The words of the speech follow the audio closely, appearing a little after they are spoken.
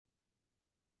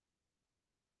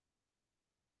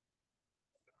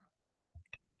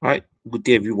Hi, good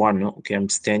day everyone. Okay, I'm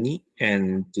Stanley,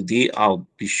 and today I'll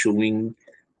be showing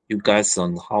you guys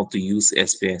on how to use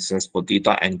SPSS for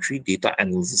data entry, data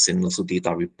analysis, and also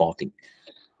data reporting.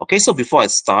 Okay, so before I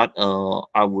start,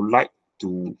 I would like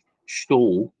to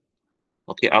show,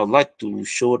 I would like to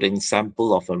show the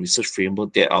example of a research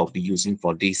framework that I'll be using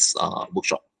for this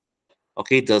workshop.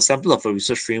 Okay, the sample of a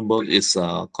research framework is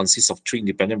consists of three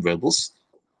independent variables.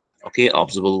 Okay,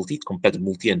 observability,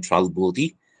 compatibility, and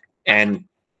trialability, and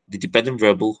the dependent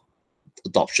variable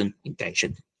adoption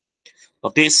intention.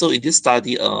 Okay, so in this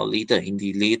study,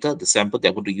 the sample that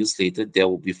I'm going to use later, there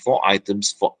will be four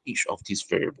items for each of these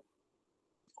variables.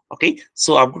 Okay,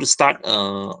 so I'm going to start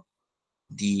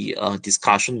the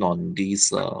discussion on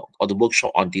this or the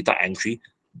workshop on data entry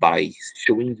by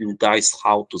showing you guys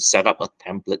how to set up a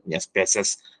template in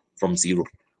SPSS from zero.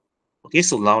 Okay,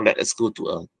 so now let us go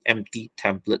to in empty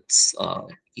templates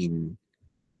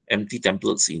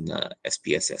in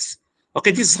SPSS.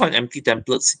 Okay, this is how an empty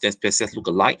templates in SPSS look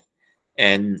alike.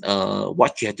 And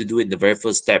what you have to do in the very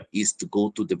first step is to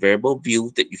go to the variable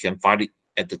view that you can find it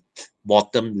at the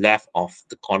bottom left of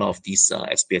the corner of this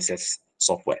SPSS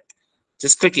software.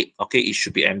 Just click it. Okay, it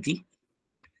should be empty.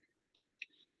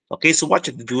 Okay, so what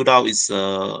you have to do now is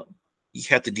you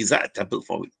have to design a template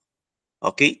for it.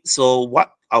 Okay, so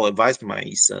what I'll advise my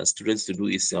students to do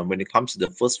is when it comes to the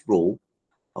first row,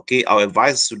 okay, I'll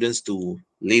advise students to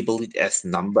label it as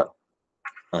number.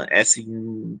 As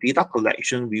in data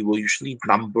collection, we will usually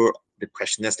number the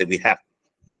questionnaires that we have.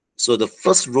 So the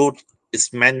first row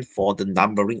is meant for the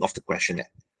numbering of the questionnaire.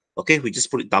 Okay, we just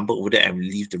put it number over there and we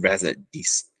leave the rest at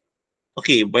this.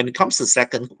 Okay, when it comes to the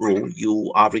second row,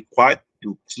 you are required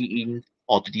to key in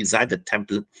or to design the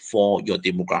template for your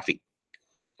demographic.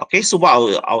 Okay, so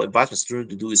what I'll advise my student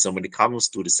to do is when it comes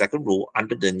to the second row,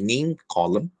 under the name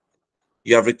column,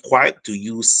 you are required to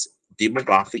use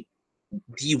demographic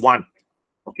D1.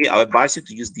 Okay, I'll advise you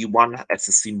to use D1 as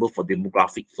a symbol for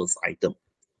demographic first item.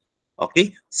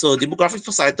 Okay, so demographic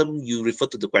first item, you refer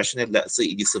to the questionnaire. Let's say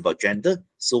it is about gender.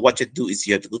 So what you do is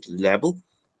you have to go to the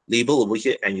label over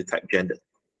here, and you type gender.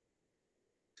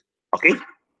 Okay,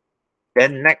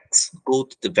 then next go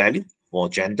to the value for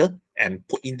gender and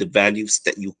put in the values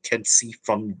that you can see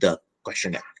from the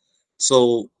questionnaire.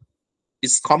 So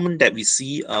it's common that we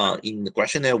see in the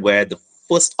questionnaire where the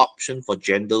first option for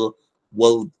gender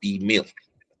will be male.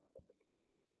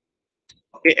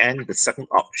 Okay, and the second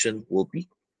option will be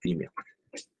female.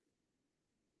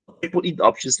 Okay, put in the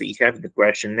options that you have in the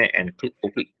questionnaire and click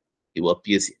OK. It will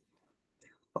appear here.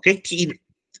 Okay, key in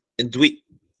and do it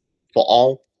for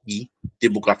all the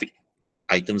demographic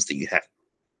items that you have.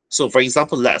 So, for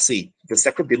example, let's say the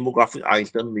second demographic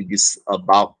item is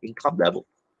about income level,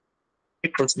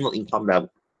 personal income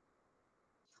level.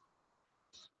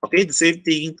 Okay, the same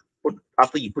thing.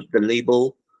 After you put the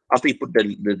label, after you put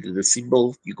the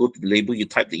symbol, you go to the label, you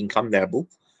type the income level,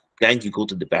 then you go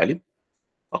to the value.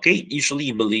 Okay, usually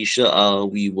in Malaysia,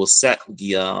 we will set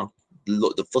the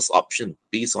first option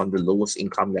based on the lowest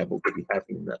income level that we have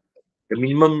in the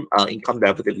minimum income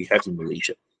level that we have in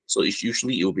Malaysia. So it's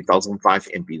usually it will be 1,005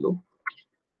 and below.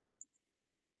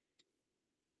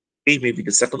 Okay, maybe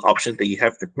the second option that you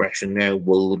have the questionnaire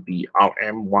will be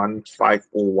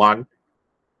RM1501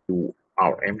 to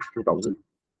RM2000.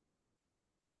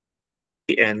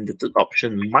 And the third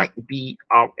option might be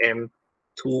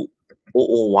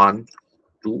RM2001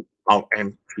 to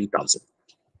RM3000.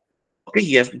 Okay,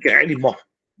 you can add more.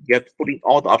 You have to put in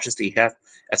all the options that you have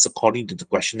as according to the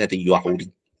questionnaire that you are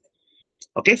holding.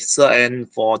 Okay, so and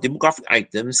for demographic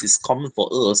items, it's common for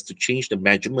us to change the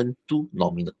measurement to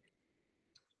nominal.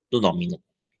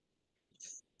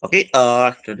 Okay,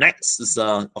 the next is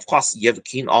of course you have to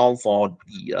key in all for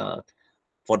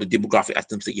the demographic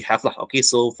items that you have lah. Okay,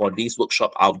 so for this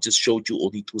workshop, I'll just show you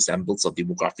only two samples of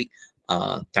demographic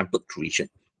template creation.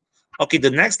 Okay, the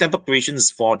next template creation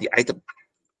is for the item.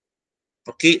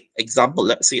 Okay, example,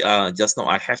 let's say just now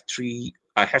I have three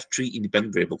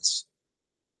independent variables.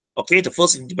 Okay, the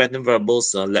first independent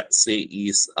variables, let's say,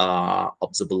 is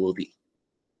observability.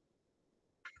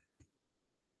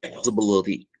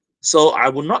 Observability. So I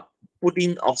will not put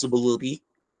in observability,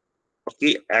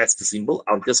 okay, as the symbol.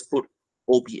 I'll just put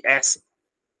OBS,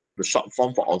 the short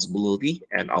form for observability,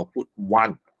 and I'll put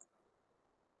one,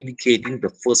 indicating the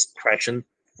first question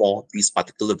for this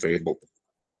particular variable.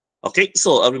 Okay,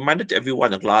 so a reminder to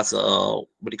everyone in class,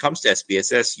 when it comes to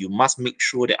SPSS, you must make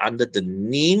sure that under the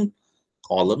name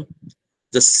column,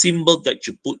 the symbol that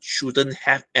you put shouldn't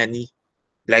have any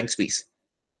blank space.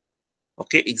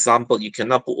 Okay, example, you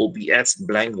cannot put OBS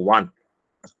blank 1.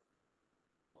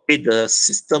 Okay, the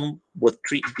system will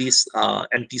treat this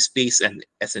empty space and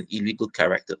as an illegal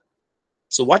character.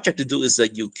 So what you have to do is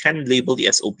that you can label it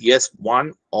as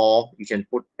OBS1, or you can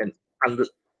put an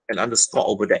underscore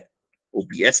over there.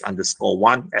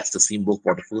 OBS_1 as the symbol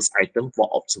for the first item for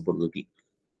observability.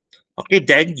 Okay,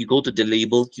 then you go to the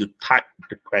label, you type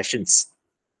the questions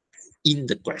in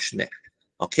the questionnaire.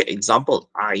 Okay, example,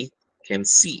 I can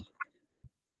see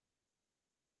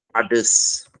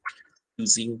others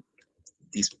using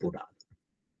this product.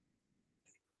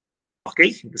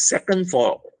 Okay, the second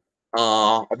for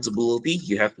observability,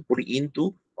 you have to put it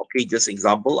into, okay, just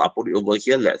example, I'll put it over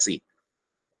here. Let's see.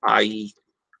 I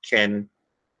can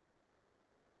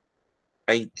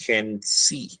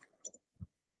see,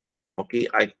 okay,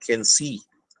 I can see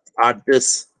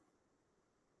others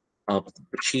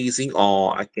purchasing,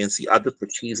 or I can see others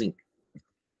purchasing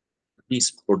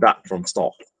this product from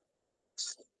store.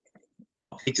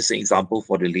 Okay, just an example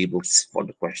for the labels for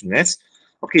the questionnaires.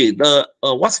 Okay, the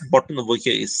what's important over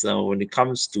here is when it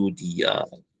comes to the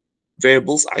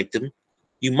variables item,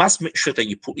 you must make sure that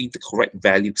you put in the correct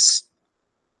values.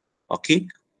 Okay,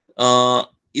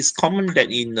 it's common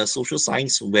that in social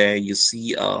science, where you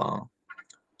see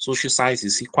social science,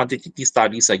 you see quantitative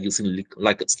studies are using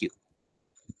Likert scale.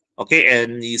 Okay,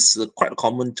 and it's quite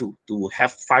common to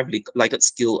have 5 Likert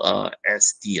scale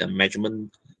as the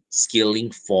measurement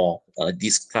scaling for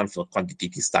this kind of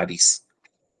quantitative studies.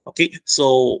 Okay,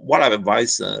 so what I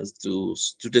advise to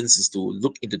students is to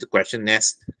look into the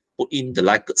questionnaires, put in the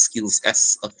Likert skills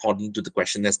as according to the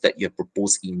questionnaires that you have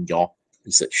proposed in your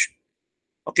research.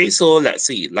 Okay, so let's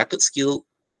see, Likert skill,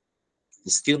 the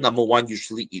skill number 1,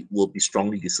 usually it will be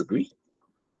strongly disagree.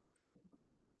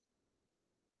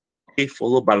 Okay,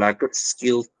 followed by Likert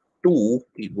skill 2,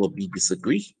 it will be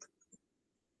disagree.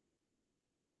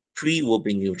 3 will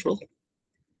be neutral.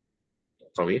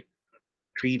 Sorry,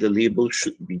 3, the label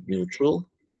should be neutral.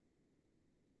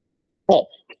 4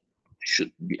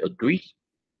 should be agree.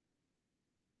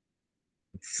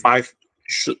 5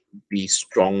 should be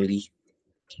strongly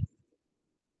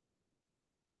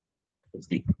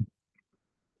agree.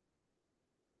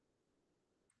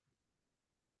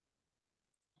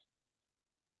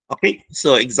 Okay,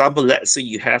 so example, let's say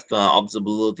you have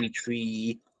observability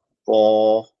 3,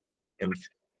 4, and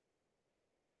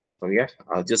sorry, yeah,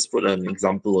 I'll just put an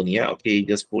example on here. Okay,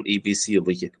 just put ABC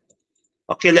over here.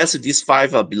 Okay, let's say these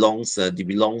 5 belongs to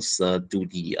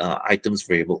the items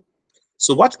variable.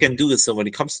 So what you can do is when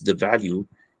it comes to the value,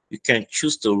 you can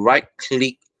choose to right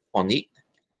click on it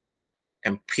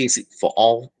and paste it for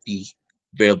all the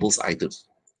variables items.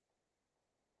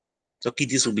 Okay,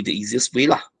 this will be the easiest way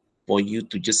lah, for you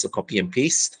to just copy and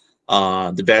paste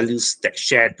the values that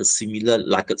share the similar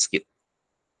Likert scale.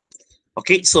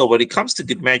 Okay, so when it comes to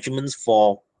the measurements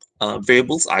for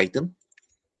variables item,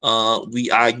 we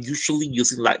are usually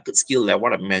using Likert scale like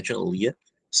what I mentioned earlier.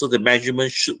 So the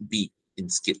measurement should be in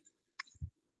scale.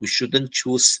 We shouldn't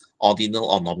choose ordinal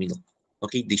or nominal.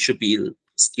 Okay, they should be a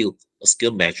scale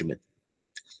measurement.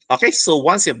 Okay, so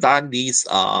once you've done this,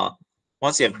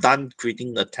 once you have done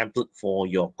creating a template for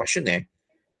your questionnaire,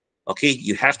 okay,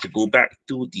 you have to go back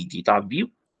to the data view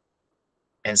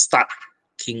and start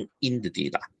keying in the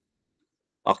data.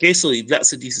 Okay, so if let's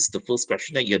say this is the first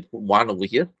question, then you have to put 1 over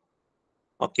here.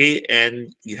 Okay,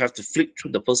 and you have to flip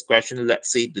through the first question.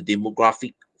 Let's say the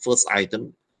demographic first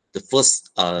item, the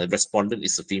first respondent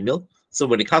is a female. So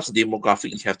when it comes to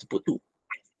demographic, you have to put 2. You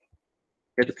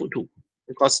have to put 2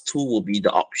 because 2 will be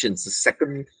the options. The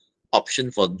second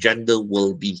option for gender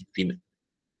will be female.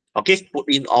 Okay, put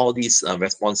in all these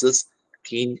responses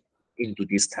in into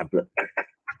this template.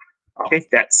 Okay,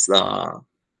 that's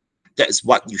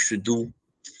what you should do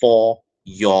for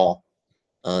your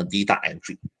data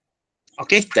entry.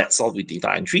 Okay, that's all with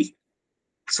data entry.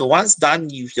 So once done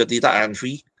with your data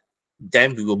entry,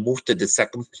 then we will move to the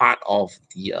second part of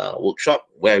the workshop,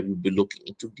 where we'll be looking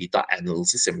into data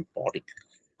analysis and reporting.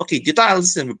 Okay, data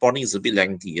analysis and reporting is a bit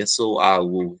lengthy, so I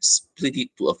will split it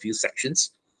to a few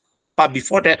sections. But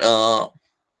before that,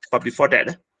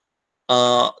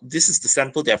 this is the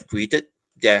sample they have created.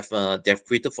 They have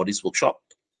created for this workshop.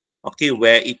 Okay,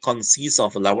 where it consists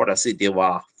of, like what I said, there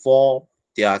are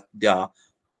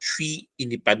 3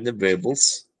 independent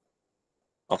variables.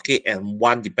 Okay, and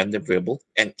 1 dependent variable,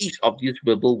 and each of these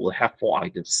variable will have 4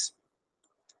 items.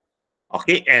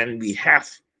 Okay, and we have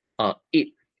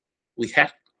 8. We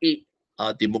have 8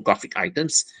 demographic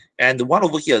items, and the one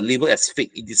over here labeled as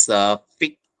fake. It is a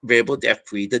fake variable that I've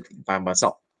created by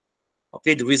myself.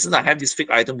 Okay, the reason I have this fake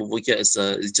item over here is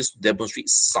just to demonstrate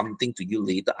something to you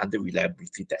later under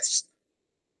reliability tests.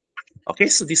 Okay,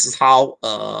 so this is how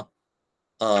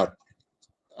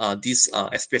this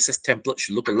SPSS template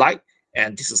should look like,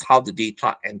 and this is how the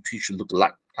data entry should look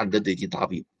like under the data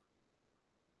view.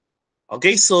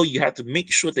 Okay, so you have to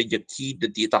make sure that you key the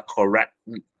data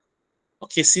correctly.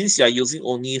 Okay, since you are using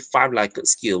only 5 Likert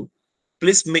scale,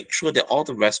 please make sure that all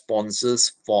the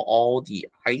responses for all the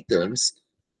items,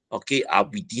 okay, are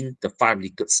within the 5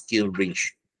 Likert scale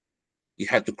range. You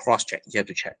have to cross check. You have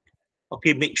to check.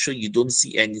 Okay, make sure you don't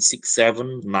see any 6,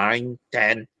 7, 9,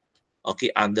 10.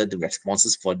 Okay, under the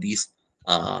responses for these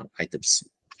items.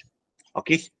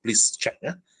 Okay, please check.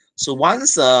 Yeah? So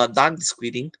once done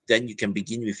discreting, then you can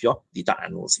begin with your data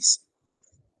analysis.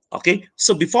 Okay,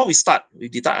 so before we start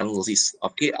with data analysis,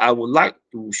 okay, I would like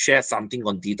to share something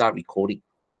on data recoding.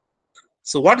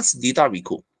 So what is data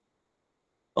recode?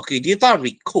 Okay, data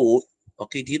recode,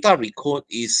 okay, data recode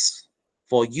is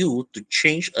for you to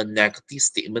change a negative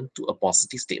statement to a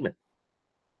positive statement.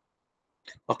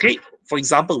 Okay, for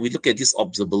example, we look at this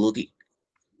observability.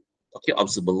 Okay,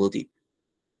 observability.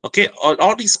 Okay,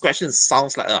 all these questions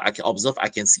sounds like I can observe, I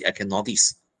can see, I can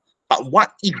notice. But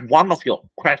what if one of your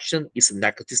question is a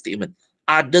negative statement?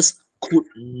 Others could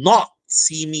not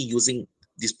see me using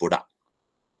this product.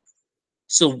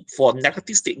 So for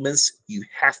negative statements, you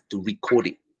have to recode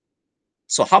it.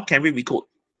 So how can we recode?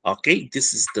 Okay,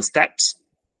 this is the steps.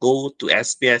 Go to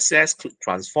SPSS, click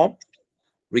transform,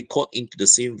 record into the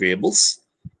same variables,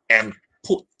 and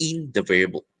put in the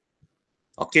variable.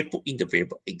 Okay, put in the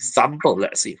variable. Example,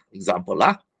 let's say, example,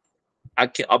 I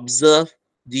can observe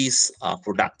these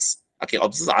products. I can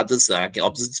observe others. I can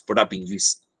observe this product being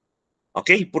used.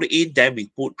 Okay, put it in, then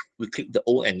we click the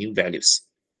old and new values.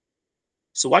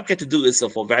 So what we have to do is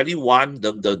for value 1,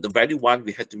 the value 1,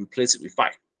 we have to replace it with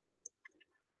 5.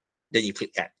 Then you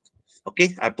click add.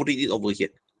 Okay, I put it in over here.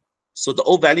 So the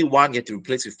old value 1, you have to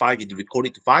replace with 5, you have to record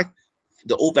it to 5.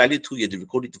 The old value 2, you have to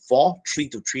record it to 4, 3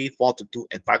 to 3, 4 to 2,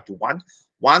 and 5 to 1.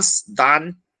 Once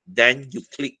done, then you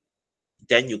click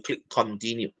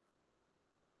continue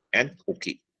and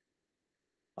OK.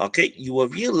 Okay, you will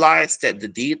realize that the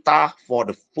data for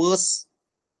the first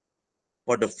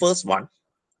one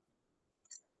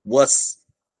was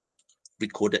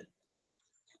recorded.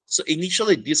 So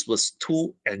initially this was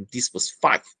 2 and this was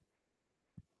 5.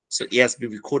 So it has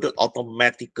been recorded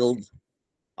automatically.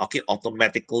 Okay,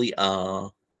 automatically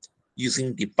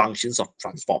using the functions of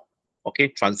transform. Okay,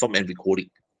 transform and recording.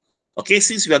 Okay,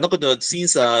 since we are not going to,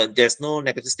 since there's no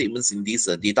negative statements in this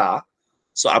data,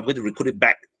 so I'm going to record it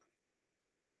back.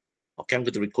 Okay, I'm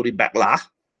going to record it back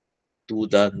to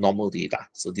the normal data.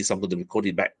 So this I'm going to record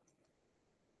it back.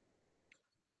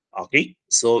 Okay,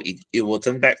 so it will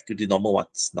turn back to the normal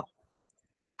ones now.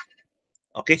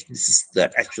 Okay, this is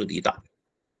the actual data.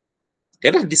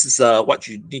 Then this is what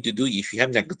you need to do if you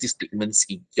have negative statements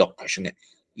in your questionnaire.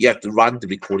 You have to run the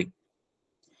recording.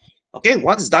 Okay,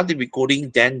 once done the recording,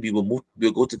 then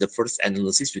we'll go to the first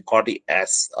analysis. We call it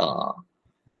as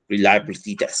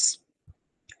reliability test.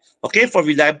 Okay, for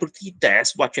reliability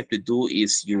test, what you have to do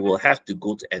is you will have to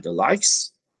go to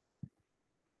analyze.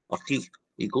 Okay,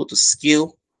 you go to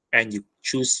scale and you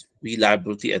choose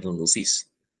reliability analysis.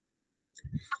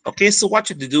 Okay, so what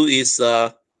you have to do is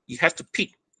you have to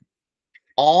pick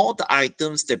all the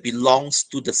items that belongs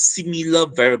to the similar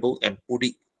variable and put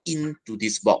it into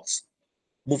this box.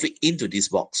 Move it into this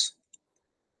box.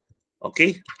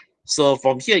 Okay, so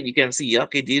from here you can see,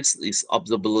 okay, this is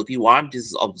observability 1, this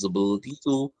is observability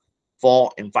 2,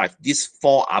 4, and 5. These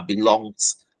 4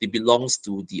 belongs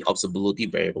to the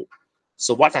observability variable.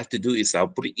 So what I have to do is I'll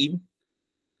put it in,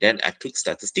 then I click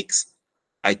statistics,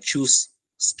 I choose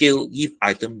scale if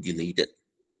item deleted.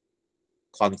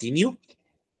 Continue,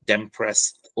 then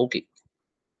press OK.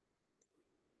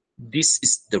 This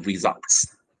is the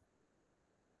results.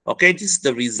 Okay, this is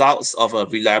the results of a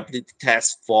reliability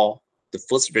test for the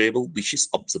first variable, which is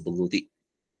observability.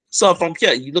 So from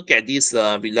here, you look at this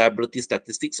reliability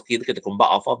statistics. Okay, look at the combat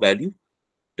alpha value.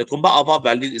 The combat alpha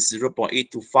value is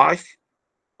 0.825.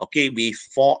 Okay, with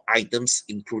 4 items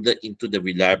included into the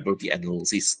reliability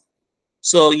analysis.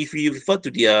 So if you refer to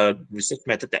the research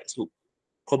method textbook,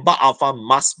 combat alpha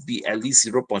must be at least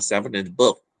 0.7 and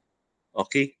above.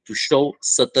 Okay, to show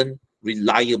certain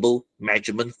reliable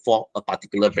measurement for a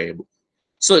particular variable.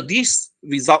 So this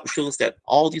result shows that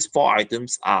all these 4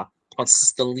 items are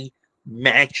consistently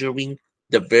measuring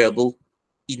the variable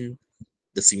in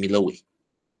the similar way.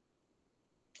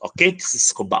 Okay, this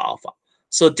is combat alpha.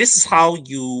 So this is how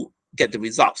you get the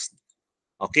results.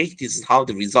 Okay, this is how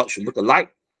the results should look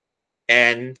alike.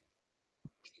 And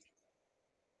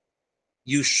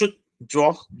you should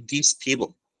draw this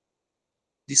table,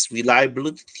 this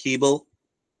reliability table,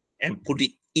 and put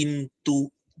it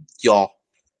into your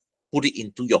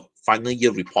final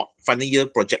year report, final year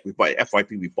project report,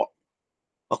 FYP report.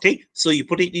 Okay, so you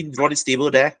put it in, draw this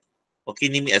table there. Okay,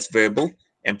 name it as variable.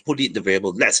 and put it the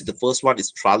variable. Let's say the first one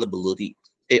is trialability,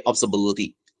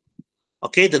 observability.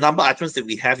 Okay, the number of items that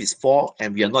we have is 4,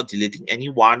 and we are not deleting any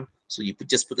one. So you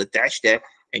just put a dash there,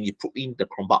 and you put in the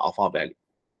Chromebook alpha value.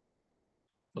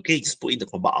 Okay, just put in the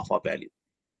Chromebook alpha value.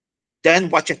 Then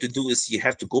what you have to do is you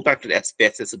have to go back to the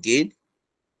SPSS again,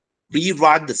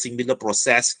 rerun the similar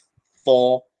process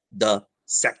for the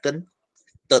second,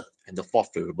 third, and the fourth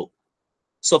variable.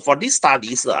 So for these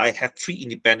studies, I have 3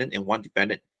 independent and 1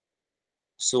 dependent.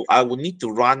 So I will need to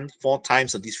run 4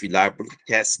 times of this reliability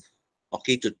test,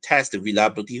 okay, to test the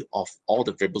reliability of all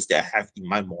the variables that I have in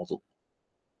my model.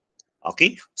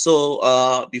 Okay,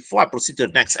 so before I proceed to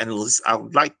the next analysis, I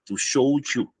would like to show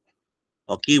you,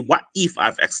 okay, what if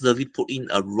I've accidentally put in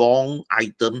a wrong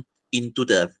item into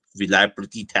the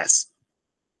reliability test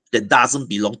that doesn't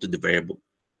belong to the variable.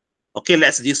 Okay,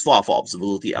 let's do this for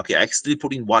observability. Okay, I accidentally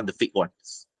put in the fake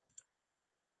ones.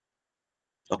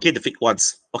 Okay, the fake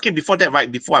ones. Okay, before that,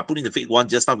 right, before I put in the fake one,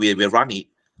 just now we run it.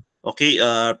 Okay,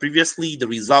 previously the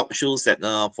result shows that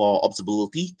for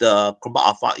observability, the Chromebook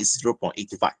alpha is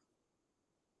 0.85.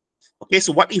 Okay,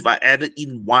 so what if I added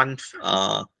in one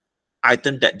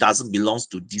item that doesn't belong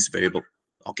to this variable?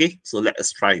 Okay, so let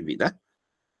us try with that.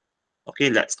 Okay,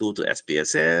 let's go to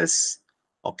SPSS.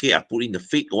 Okay, I put in the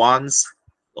fake ones.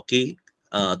 Okay,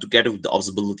 together with the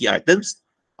observability items.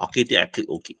 Okay, then I click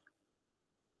OK.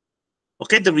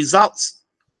 Okay, the results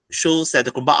shows that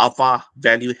the Chromebook alpha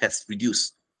value has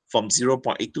reduced from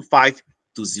 0.825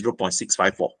 to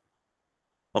 0.654.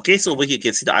 Okay, so over here you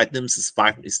can see the items is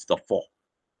 5 instead of 4.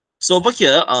 So over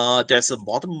here, there's a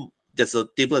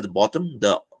table at the bottom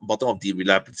of the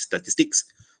reliability statistics.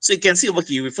 So you can see over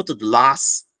here, you refer to the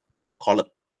last column.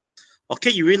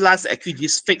 Okay, you realize that actually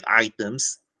these fake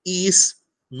items is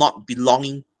not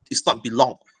belong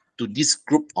to this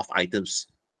group of items.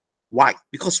 Why?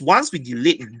 Because once we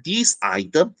delete this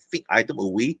fake item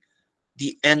away,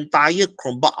 the entire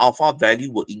Chromebook alpha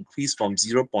value will increase from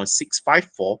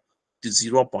 0.654 to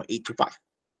 0.825.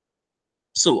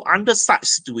 So under such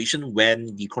situation,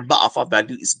 when the Chromebook alpha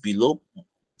value is below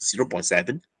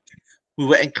 0.7, we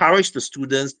will encourage the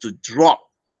students to drop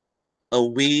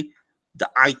away the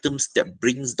items that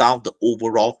brings down the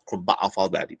overall Chromebook alpha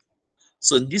value.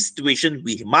 So in this situation,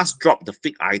 we must drop the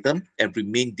fake item and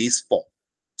remain these 4.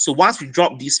 So once we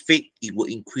drop this fake, it will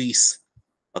increase.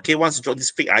 Okay, once you drop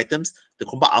these fake items, the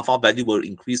Chromebook alpha value will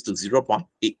increase to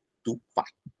 0.825.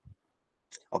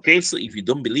 Okay, so if you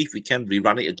don't believe, we can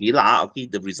rerun it again. Okay,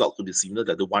 the result could be similar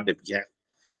to the one that we have.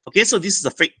 Okay, so this is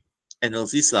a fake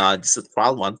analysis. This is a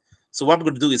trial one. So what I'm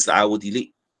going to do is I will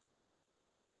delete.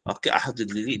 Okay, I have to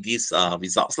delete these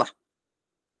results.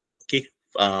 Okay,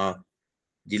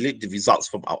 delete the results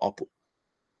from our output.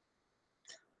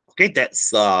 Okay,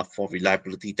 that's for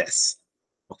reliability tests.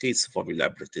 Okay, it's for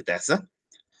reliability tests.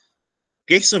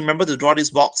 Okay, so remember to draw this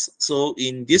box. So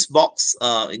in this box,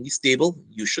 in this table,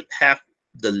 you should have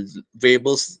the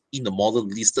variables in the model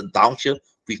listed down here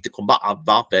with the Chromebook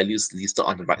alpha values listed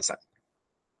on the right side.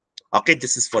 Okay,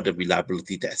 this is for the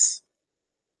reliability test.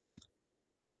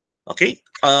 Okay,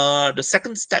 the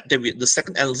second step the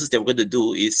second analysis that we're going to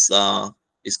do is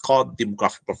called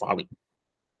demographic profiling.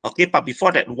 Okay, but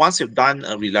before that, once you've done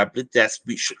a reliability test,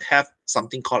 we should have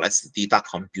something called as data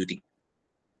computing.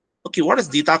 Okay, what is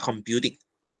data computing?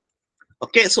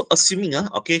 Okay, so assuming,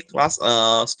 okay, class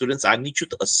students, I need you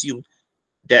to assume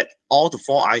that all the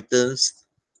 4 items,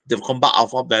 the Chromebook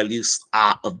alpha values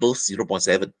are above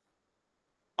 0.7.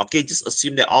 Okay, just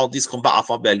assume that all these Chromebook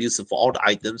alpha values for all the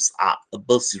items are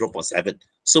above 0.7.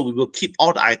 So we will keep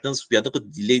all the items. We are not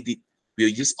going to delete it. We'll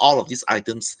use all of these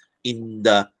items in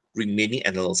the remaining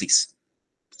analysis.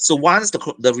 So once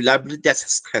the reliability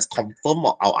test has confirmed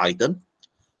our item,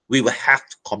 we will have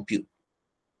to compute.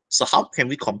 So how can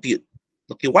we compute?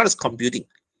 Okay, what is computing?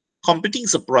 Computing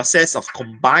is a process of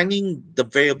combining the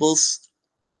variables,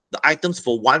 the items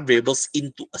for one variables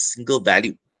into a single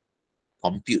value.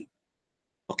 Compute.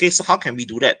 Okay, so how can we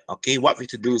do that? Okay, what we have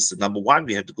to do is number one,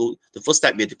 we have to go. The first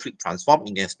step, we have to click transform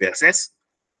in SPSS.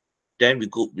 Then we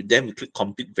click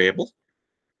compute variable.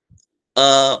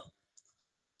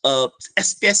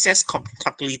 SPSS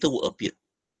calculator will appear.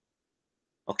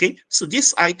 Okay, so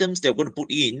these items that we're going to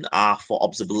put in are for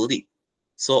observability.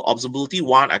 So observability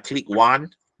 1, I click 1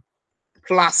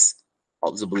 plus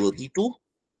observability 2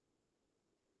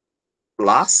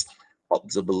 plus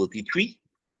observability 3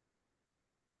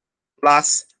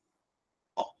 plus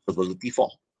observability 4.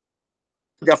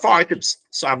 There are 4 items.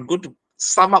 So I'm going to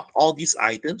sum up all these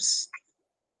items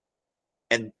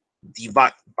and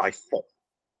divide by 4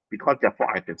 because there are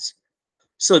 4 items.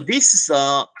 So this is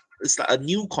like a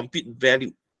new compute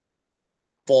value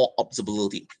for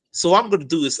observability. So what I'm going to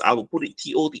do is I will put it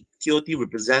TOT. TOT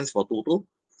represents for total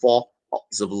for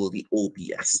observability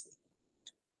OBS.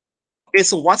 Okay,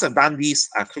 so once I've done this,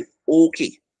 I click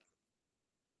OK.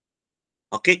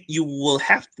 Okay, you will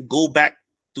have to go back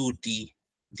to the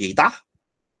data.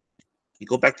 You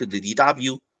go back to the data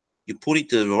view, you put it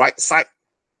to the right side,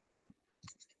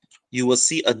 you will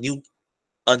see a new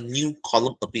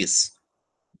column appears.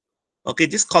 Okay,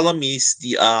 this column is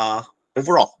the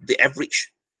overall, the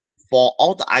average for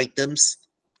all the items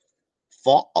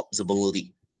for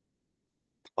observability.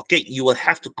 Okay, you will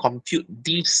have to compute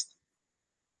this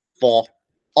for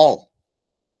all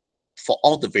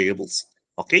the variables.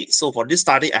 Okay, so for this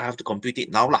study, I have to compute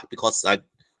it now lah, because I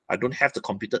don't have the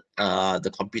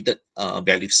computed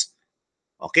values.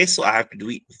 Okay, so I have to do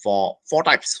it for 4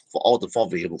 types for all the 4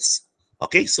 variables.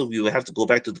 Okay, so we will have to go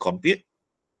back to the compute.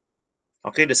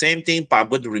 Okay, the same thing, but I'm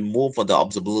going to remove for the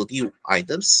observability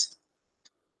items.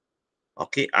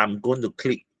 Okay, I'm going to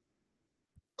click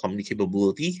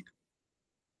communicability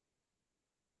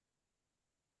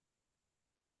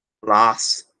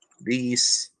plus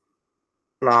this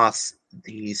plus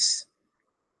this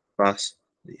plus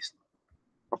this.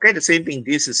 Okay, the same thing.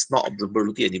 This is not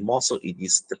observability anymore, so it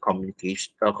is the communicability.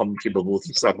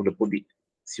 So I'm going to put it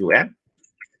COM.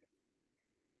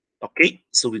 Okay,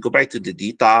 so we go back to the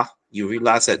data. You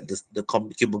realize that the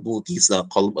communicabilities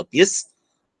column appears.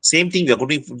 Same thing. We're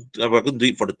going to do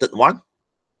it for the third one.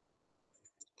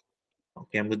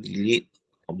 Okay, I'm going to delete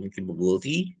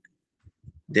communicability.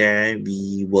 Then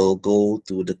we will go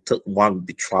to the third one,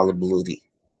 the trialability.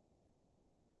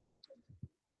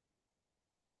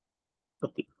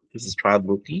 Okay, this is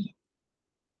trialability.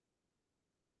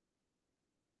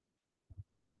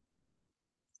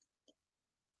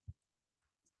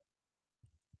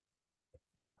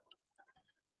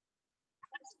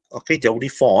 Okay, there are only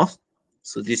 4.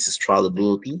 So this is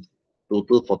trialability.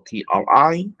 Total for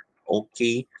TRI.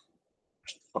 Okay.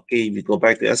 Okay, we go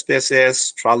back to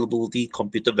SPSS, trialability,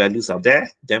 computer values are there.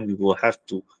 Then we will have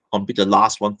to compute the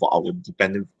last one for our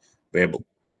dependent variable.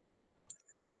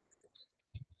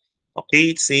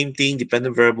 Okay, same thing,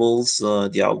 dependent variables,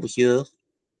 they are over here.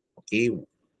 Okay,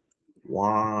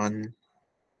 1,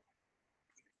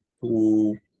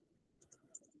 2,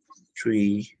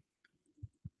 3,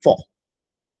 4.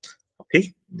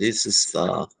 Okay, this is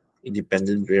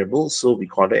independent variable, so we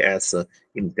call it as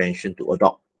intention to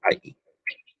adopt, IE.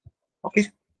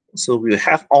 Okay, so we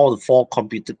have all the 4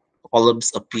 computed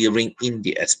columns appearing in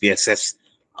the SPSS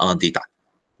data.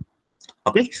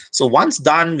 Okay, so once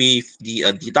done with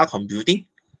the data computing,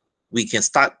 we can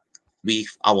start with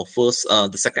our first,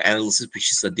 the second analysis,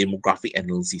 which is the demographic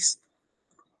analysis.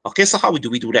 Okay, so how do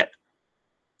we do that?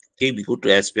 Okay, we go to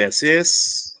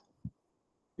SPSS,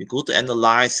 we go to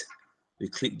analyze, we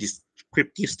click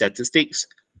descriptive statistics,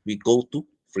 we go to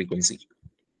frequency.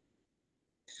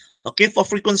 Okay, for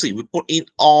frequency, we put in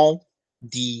all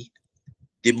the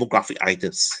demographic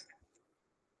items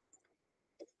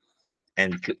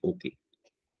and click OK.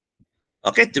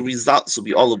 Okay, the results will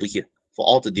be all over here for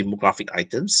all the demographic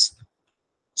items.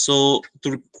 So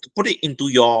to put it into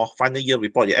your final year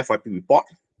report, your FYP report,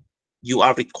 you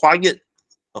are required,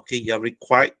 okay, you are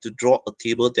required to draw a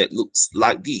table that looks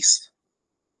like this.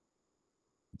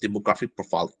 Demographic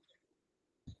profile.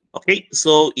 Okay,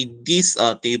 so in this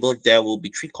table, there will be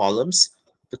 3 columns.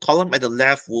 The column at the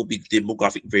left will be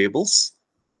demographic variables.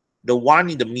 The one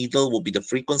in the middle will be the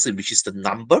frequency, which is the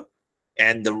number.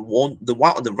 And the one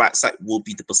on the right side will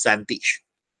be the percentage.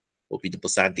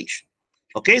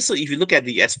 Okay, so if you look at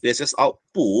the SPSS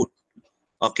output,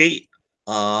 okay,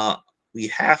 we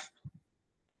have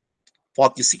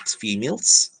 46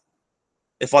 females,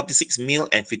 46 male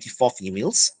and 54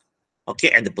 females.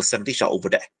 Okay, and the percentage are over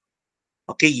there.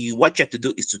 Okay, what you have to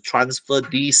do is to transfer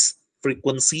this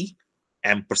frequency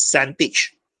and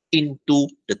percentage into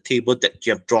the table that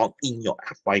you have drawn in your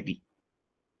FYP.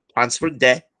 Transfer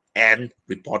there and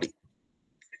report it.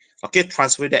 Okay,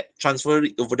 transfer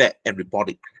it over there and report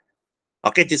it.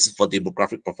 Okay, this is for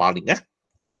demographic profiling.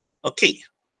 Okay.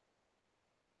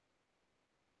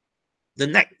 The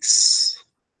next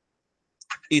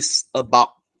is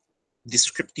about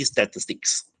descriptive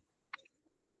statistics.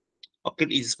 Okay,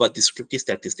 it is about descriptive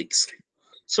statistics.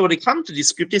 So when it comes to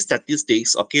descriptive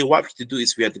statistics, okay, what we have to do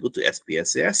is we have to go to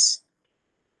SPSS.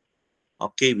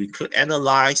 Okay, we click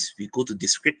analyze, we go to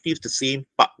descriptive, the same,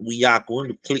 but we are going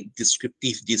to click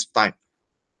descriptive this time.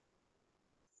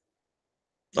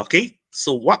 Okay,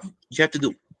 so what you have to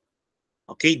do?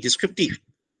 Okay, descriptive,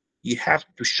 you have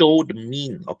to show the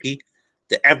mean, okay,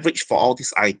 the average for all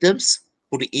these items,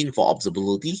 put it in for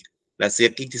observability. Let's say,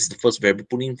 okay, this is the first variable,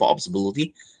 put in for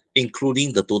observability,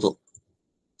 including the total.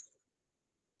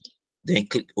 then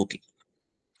click OK.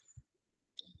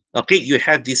 Okay, you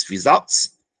have these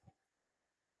results.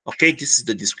 Okay, this is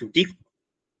the descriptive.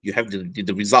 You have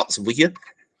the results over here.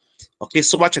 Okay,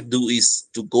 so what you do is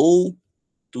to go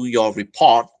to your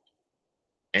report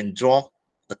and draw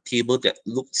a table that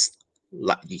looks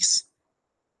like this.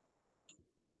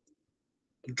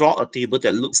 Draw a table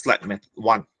that looks like method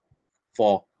 1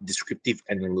 for descriptive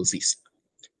analysis.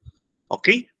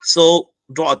 Okay, so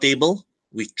draw a table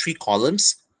with 3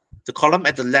 columns. The column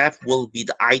at the left will be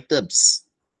the items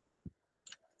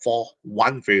for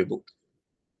one variable.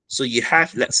 So you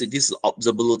have, let's say this is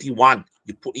observability 1.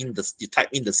 You type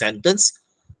in the sentence,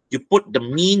 you put the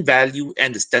mean value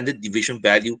and the standard deviation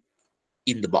value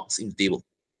in the box, in the table.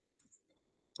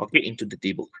 Okay, into the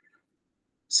table.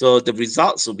 So the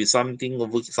results will be something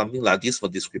like this for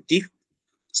descriptive.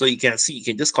 So you can see, you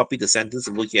can just copy the sentence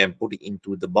over here and put it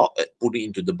into the box,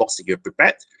 that you have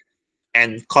prepared,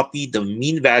 and copy the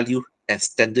mean value and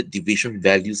standard deviation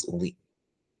values only.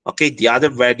 Okay, the other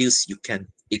values you can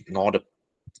ignore them.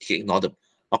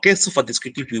 Okay, so for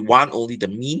descriptive, we want only the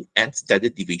mean and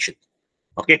standard deviation.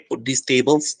 Okay, put these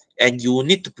tables, and you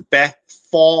need to prepare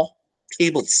 4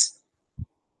 tables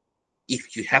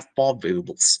if you have 4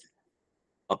 variables.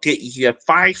 Okay, if you have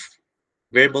 5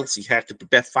 variables, you have to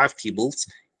prepare 5 tables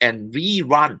and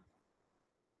rerun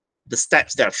the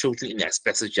steps that I've shown you in the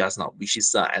SPSS just now, which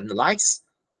is analyze,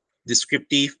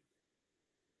 descriptive,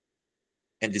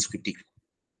 and descriptive.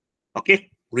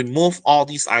 Okay, remove all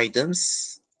these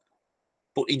items,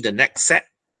 put in the next set,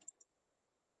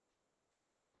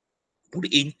 put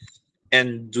it in,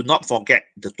 and do not forget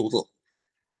the total.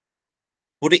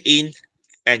 Put it in,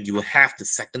 and you will have the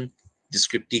second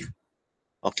descriptive,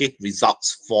 okay,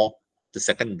 results for the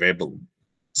second variable.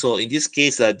 So in this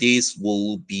case, this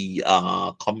will be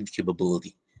common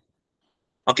capability.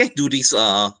 Okay, do this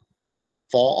 4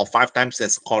 or 5 times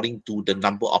as according to the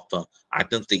number of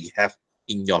items that you have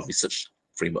in your research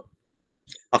framework.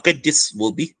 Okay, this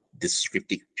will be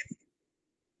descriptive.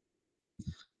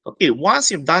 Okay,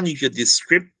 once you've done with your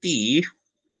descriptive,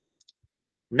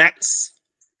 next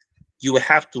you will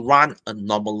have to run a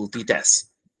normality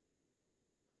test.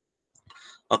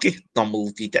 Okay,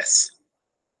 normality test.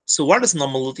 So what is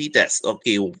normality test?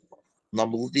 Okay,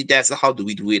 normality test, how do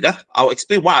we do it? I'll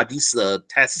explain what are these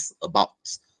tests about.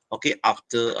 Okay,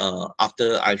 after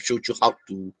I showed you how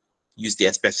to use the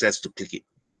SPSS to click it.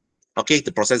 Okay,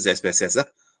 the process is SPSS.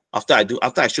 After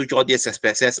I show you all the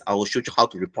SPSS, I will show you how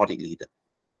to report it later.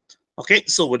 Okay,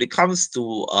 so when it comes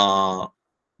to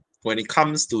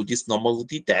this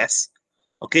normality test,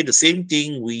 okay, the same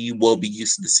thing, we will be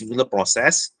using the similar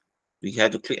process. We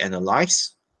have to click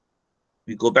analyze.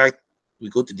 We go back, we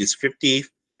go to descriptive,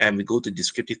 and we go to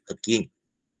descriptive again.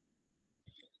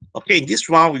 Okay, in this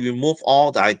round, we remove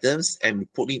all the items and we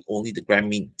put in only the grand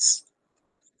means.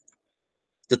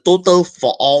 The total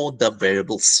for all the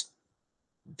variables.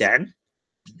 Then,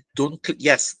 don't click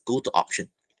yes, go to option.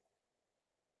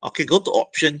 Okay, go to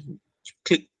option,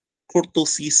 click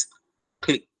kurtosis,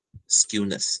 click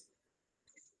skewness.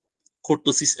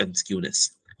 Kurtosis and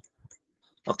skewness.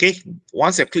 Okay,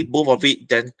 once I click both of it,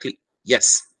 then click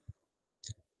yes.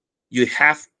 You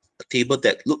have a table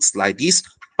that looks like this,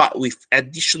 but with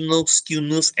additional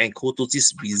skewness and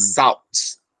kurtosis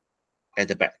results at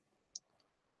the back.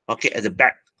 Okay, at the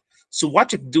back. So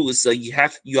what you do is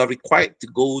you are required to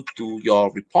go to your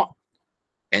report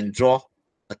and draw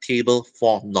a table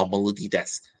for normality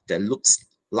test that looks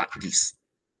like this.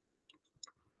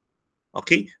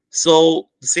 Okay, so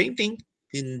the same thing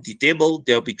in the table,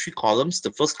 there will be 3 columns.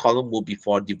 The first column will be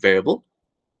for the variable.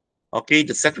 Okay,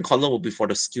 the second column will be for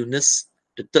the skewness.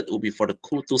 The third will be for the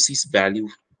kurtosis value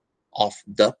of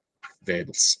the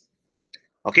variables.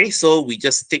 Okay, so we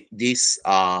just take these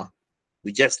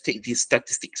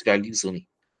statistics values only.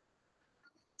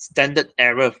 Standard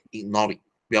error, ignore it.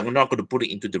 We are not going to put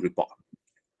it into the report.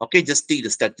 Okay, just take the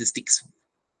statistics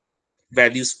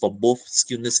values for both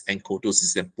skewness and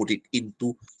kurtosis and put it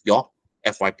into your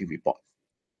FYP report.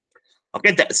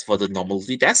 Okay, that is for the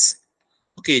normality test.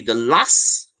 Okay, the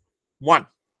last one.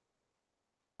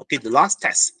 Okay, the last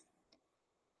test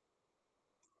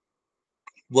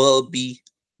will be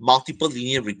multiple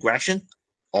linear regression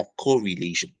or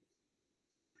correlation.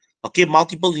 Okay,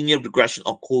 multiple linear regression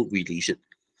or correlation.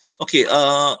 Okay,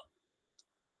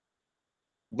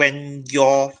 when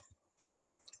your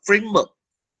framework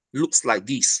looks like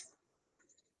this,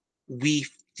 with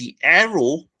the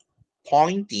arrow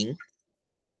pointing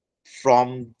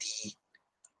from the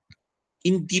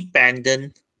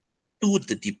independent to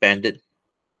the dependent.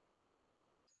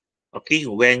 Okay,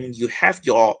 when you have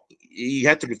to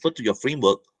refer to your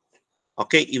framework.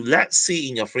 Okay, if let's say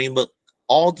in your framework,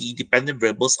 all the dependent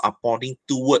variables are pointing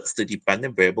towards the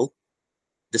dependent variable,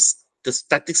 the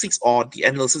statistics or the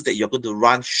analysis that you're going to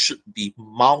run should be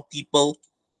multiple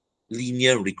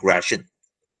linear regression.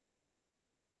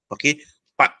 Okay,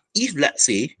 but if let's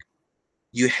say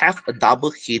you have a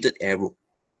double-headed arrow,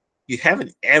 you have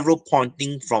an arrow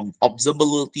pointing from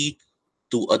observability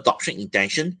to adoption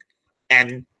intention,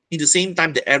 and in the same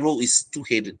time the arrow is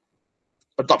two-headed.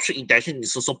 Adoption intention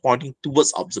is also pointing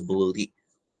towards observability.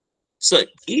 So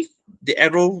if the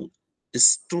arrow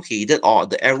is two-headed or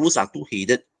the arrows are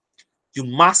two-headed, you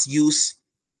must use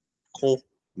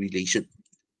correlation.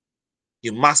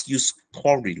 You must use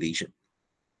correlation.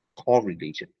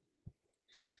 Correlation.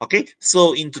 Okay,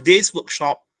 so in today's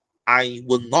workshop, I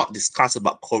will not discuss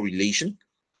about correlation.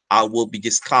 I will be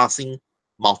discussing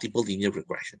multiple linear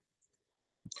regression.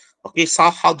 Okay, so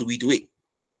how do we do it?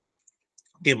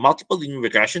 Okay, multiple linear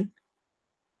regression.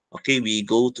 Okay, we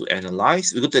go to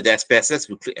analyze. We go to the SPSS,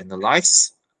 we click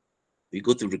analyze. We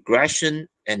go to regression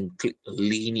and click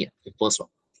linear, the first one.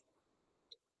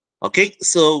 Okay,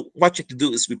 so what you have to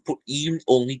do is we put in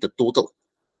only the total.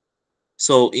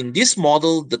 So in this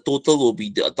model, the total will be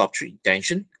the adoption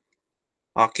intention.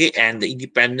 Okay, and the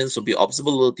independence will be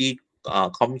observability,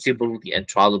 communicability, and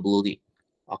trialability.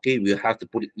 Okay, we'll have to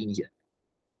put it in here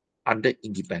under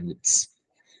independence.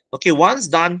 Okay, once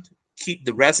done, keep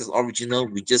the rest as original.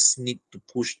 We just need to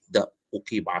push the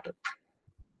OK button.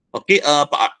 Okay,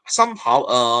 but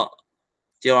somehow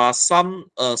there are some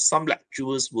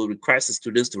lecturers will request the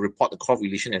students to report the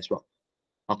correlation as well.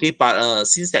 Okay, but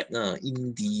since that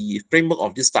in the framework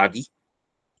of this study,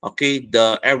 okay,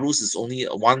 the arrows is only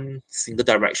one single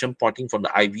direction pointing from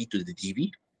the IV to the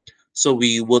DV. So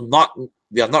we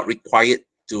are not required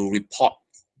to report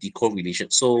the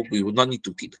correlation. So we will not need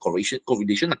to take the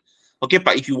correlation. Okay,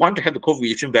 but if you want to have the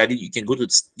correlation value, you can go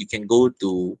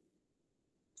to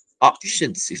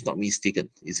options, if not mistaken.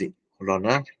 Is it? Hold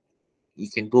on. You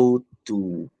can go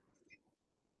to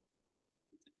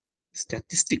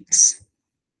statistics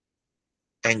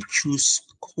and choose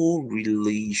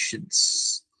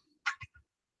correlations.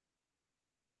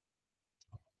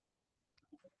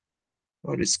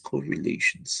 What is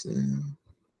correlations?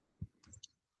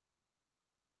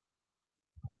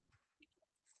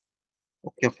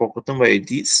 Okay, I've forgotten where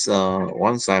it is.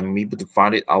 Once I'm able to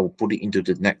find it, I will put it into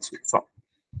the next workshop.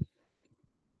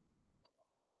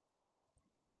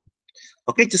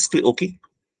 Okay, just click OK.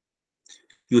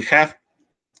 You have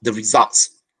the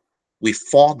results with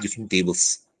 4 different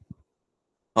tables.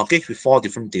 Okay, with 4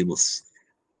 different tables.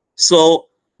 So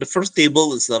the first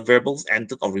table is variables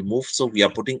entered or removed. So we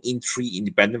are putting in 3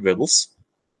 independent variables.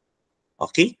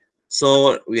 Okay,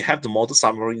 so we have the model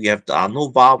summary, we have the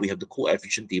ANOVA, we have the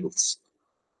coefficient tables.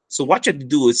 So what you have to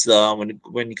do is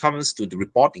when it comes to the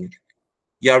reporting,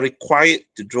 you are required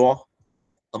to draw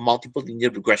a multiple linear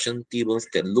regression tables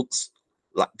that looks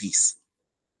like this.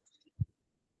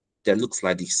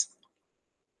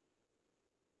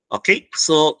 Okay,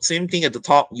 so same thing at the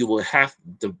top. You will have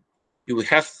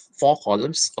 4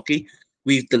 columns. Okay,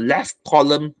 with the left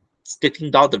column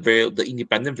splitting down the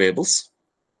independent variables.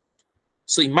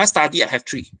 So in my study, I have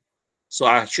 3. So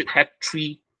I should have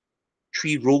three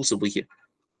rows over here.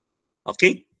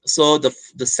 Okay, so the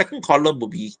second column will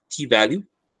be t value.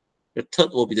 The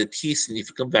third will be the t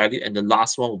significant value, and the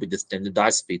last one will be the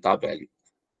standardized beta value.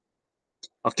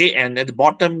 Okay, and at the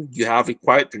bottom, you have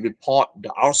required to report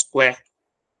the R square,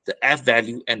 the F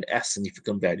value, and the F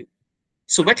significant value.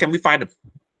 So where can we find them?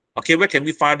 Okay, where can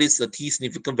we find this T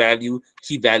significant value,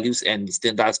 T values, and the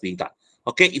standardized beta?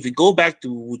 Okay, if we go back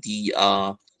to the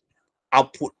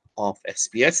output of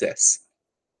SPSS,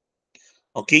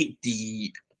 okay,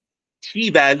 the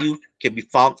T value can be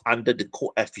found under the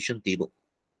coefficient table.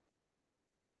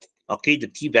 Okay, the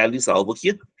T values are over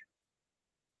here.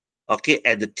 Okay,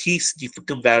 and the T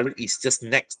significant value is just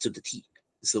next to the T.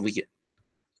 It's over here.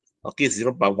 Okay,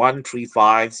 0.135,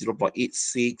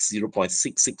 0.86,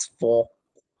 0.664.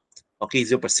 Okay,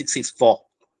 0.664.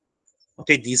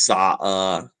 Okay, these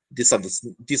are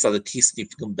the T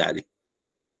significant value.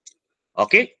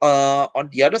 Okay, on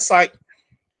the other side,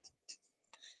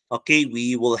 okay,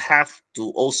 we also have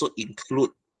to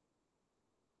include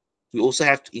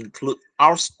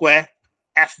R square,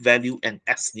 F value, and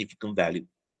F significant value.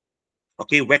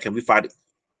 Okay, where can we find it?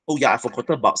 Oh yeah, I forgot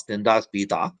about standardized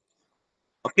beta.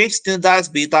 Okay,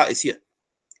 standardized beta is here.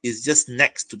 It's just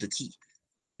next to the T.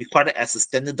 We find it as a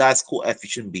standardized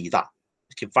coefficient beta.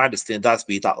 You can find the standardized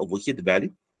beta over here, the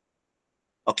value.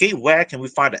 Okay, where can we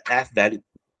find the F value?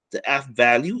 The F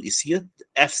value is here. The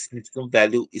F significant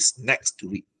value is next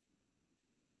to it.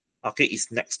 Okay,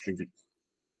 it's next to it.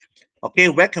 Okay,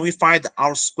 where can we find the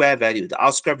R square value? The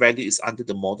R square value is under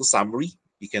the model summary.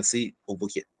 You can see over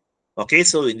here. Okay,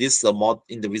 so in this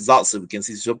in the results, we can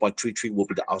see 0.33 will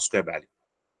be the R square value.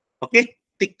 Okay,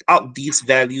 take out these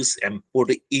values and put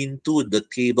it into the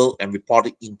table and report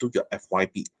it into your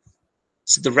FYP.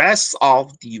 So the rest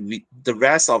of the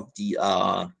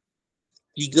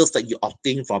figures that you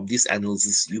obtain from this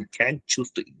analysis, you can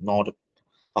choose to ignore them.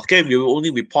 Okay, we will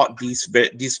only report these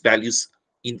values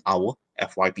in our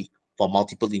FYP for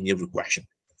multiple linear regression.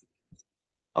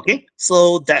 Okay,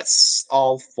 so that's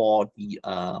all for the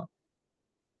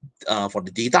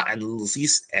data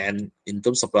analysis and in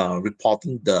terms of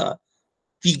reporting the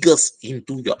figures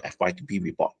into your FYP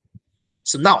report.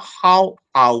 So now, how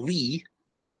are we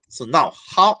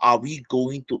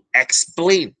going to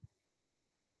explain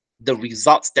the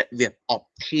results that we have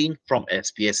obtained from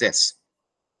SPSS?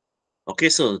 Okay,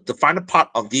 so the final part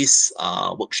of this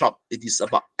workshop, it is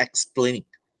about explaining.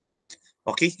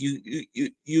 Okay,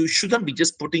 you shouldn't be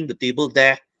just putting the table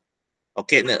there,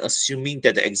 okay, and assuming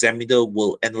that the examiner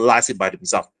will analyze it by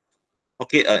themselves,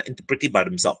 okay, interpret it by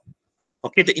themselves.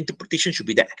 Okay, the interpretation should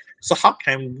be there. So how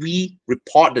can we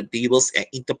report the tables and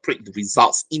interpret the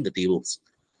results in the tables?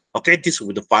 Okay, this will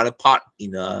be the final part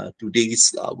in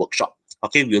today's workshop.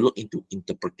 Okay, we'll look into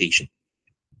interpretation.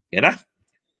 Yeah,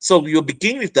 so we will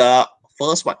begin with the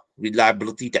first one,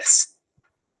 reliability test.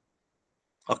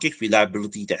 Okay,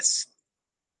 reliability test.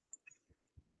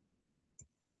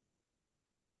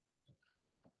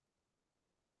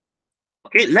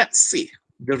 Okay, let's see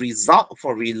the result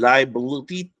for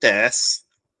reliability test.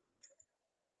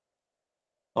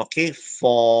 Okay,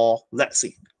 for let's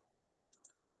see.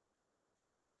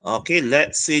 Okay,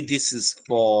 let's say this is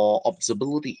for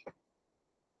observability.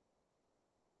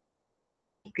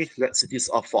 Okay, let's say this is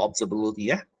for observability.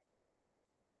 Yeah.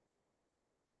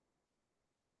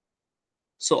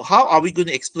 So how are we going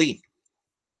to explain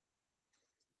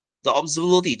the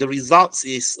observability? The results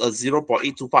is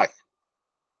 0.825.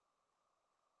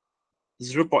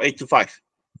 0.825.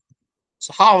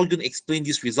 So how are we going to explain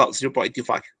this result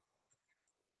 0.825?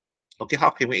 Okay, how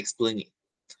can we explain it?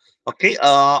 Okay,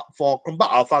 for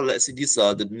combat alpha, let's see this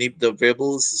the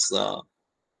variables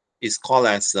is called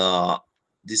as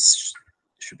this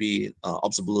should be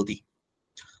observability.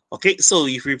 Okay, so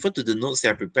if you refer to the notes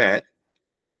that I prepared,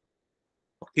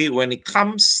 okay, when it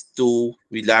comes to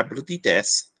reliability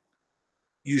tests,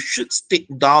 you should take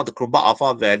down the combat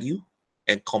alpha value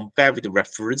and compare with the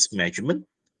reference measurement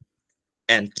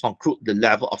and conclude the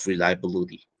level of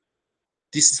reliability.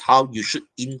 This is how you should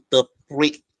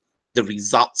interpret the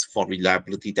results for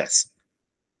reliability tests.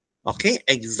 Okay,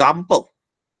 example.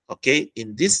 Okay,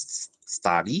 in this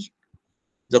study,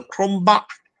 the Chromebook,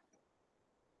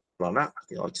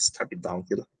 I'll just type it down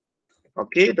here.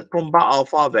 Okay, the Chromebook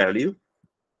alpha value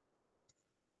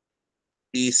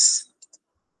is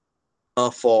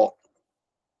for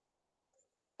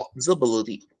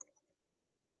observability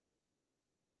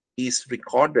is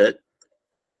recorded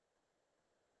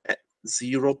at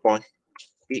 0.825.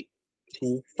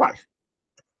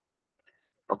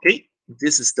 Okay,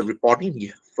 this is the reporting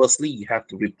here. Firstly, you have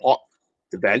to report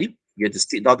the value. You have to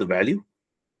state down the value.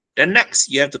 Then next,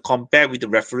 you have to compare with the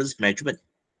reference measurement.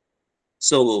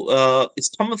 So it's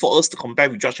common for us to compare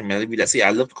with George and Mallory. Let's say I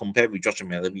love to compare with George and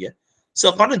Mallory. Yeah? So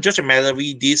according to George and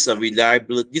Mallory, this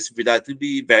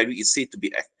reliability value is said to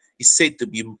be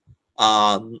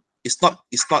it's not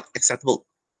acceptable.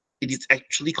 It is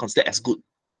actually considered as good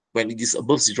when it is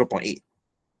above 0.8.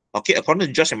 Okay, according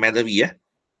to George and Mallory, yeah.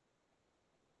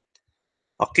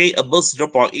 Okay, above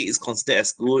 0.8 is considered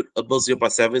as good. Above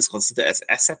 0.7 is considered as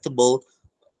acceptable.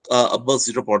 Above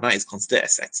 0.9 is considered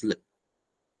as excellent.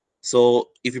 So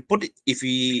if you put it, if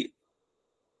you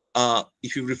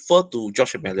refer to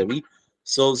George and Mallory,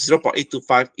 so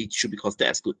 0.825 it should be considered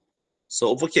as good. So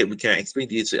over here we can explain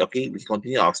this. Okay, we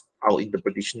continue our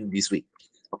interpretation this way.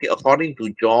 Okay, according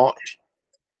to George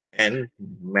and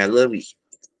Mallory,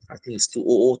 I think it's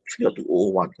 2003 or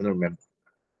 2001. I don't remember.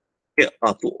 Okay,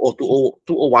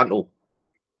 2010.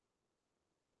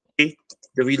 Okay,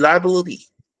 the reliability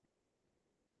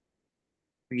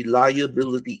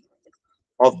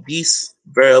of these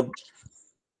variable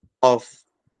of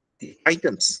the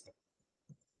items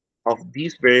of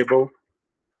this variable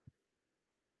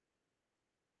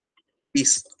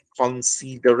is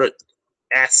considered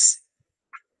as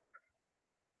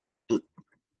good.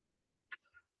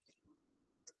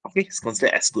 Okay, it's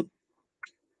considered as good.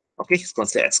 Okay, it's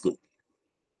considered as good.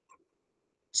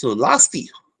 So lastly,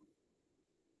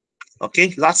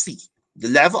 the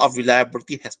level of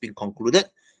reliability has been concluded.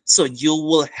 So you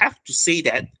will have to say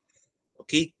that,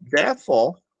 okay,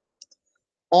 therefore,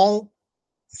 all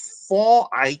 4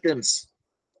 items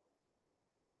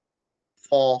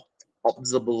for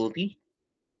observability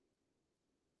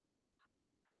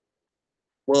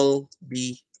will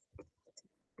be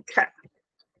kept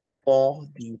for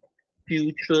the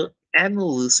future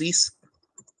analysis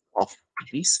of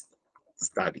this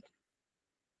study.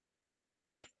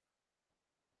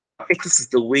 Okay, this is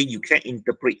the way you can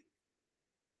interpret.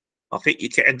 Okay, you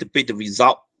can interpret the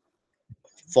result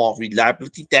for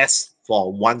reliability tests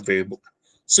for one variable.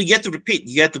 So you have to repeat.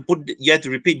 You have to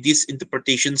repeat these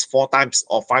interpretations 4 times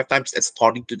or 5 times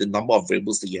according to the number of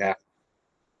variables that you have.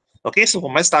 Okay, so for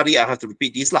my study, I have to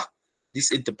repeat this lah. This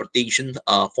interpretation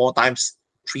 4 times,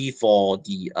 3 for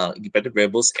the independent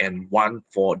variables and 1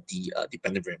 for the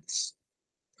dependent variables.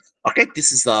 Okay,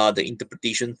 this is the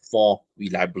interpretation for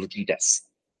reliability tests.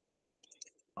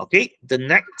 Okay, the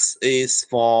next is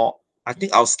for, I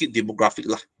think I'll skip demographic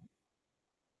lah.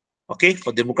 Okay,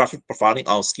 for demographic profiling,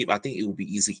 I'll skip. I think it will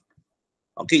be easy.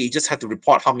 Okay, you just have to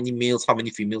report how many males, how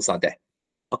many females are there.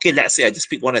 Okay, let's say I just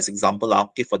pick one as example.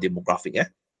 Okay, for demographic, yeah.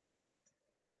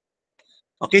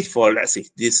 Okay, for let's say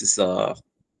this is the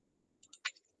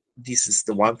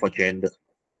one for gender.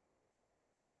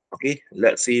 Okay,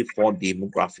 let's say for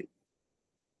demographic.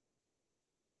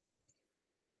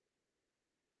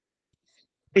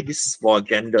 Okay, this is for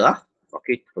gender.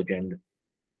 Okay, for gender.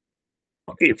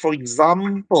 Okay, for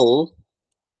example,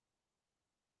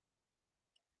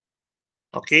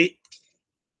 okay,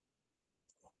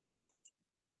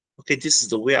 this is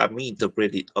the way I may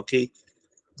interpret it. Okay,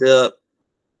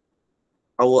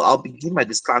 I'll begin my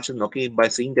discussion, okay, by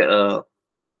saying that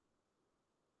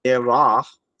there are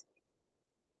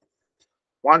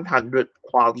 100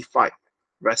 qualified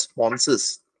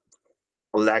responses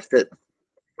collected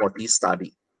for this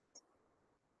study.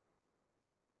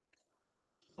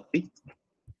 Okay,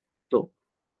 so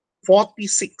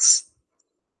 46%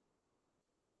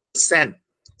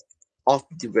 of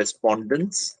the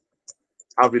respondents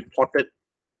are reported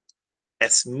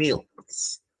as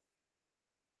males,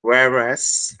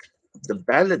 whereas the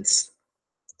balance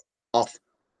of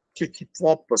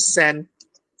 54%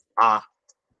 are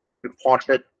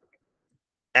reported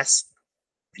as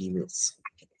females.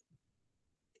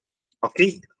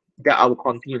 Okay, then I will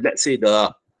continue. Let's say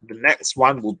the next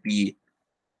one will be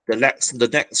let's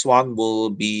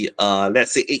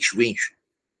say age range.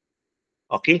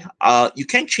 Okay, you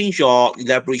can change your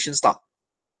elaboration style.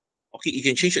 Okay, you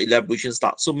can change your elaboration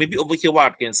style. So maybe over here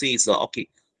what I can say is okay,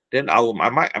 then I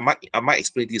might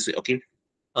explain this way. Okay,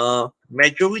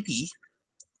 majority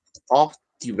of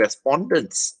the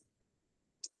respondents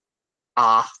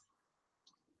are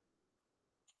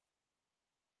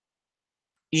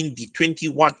in the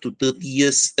 21 to 30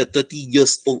 years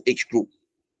old age group.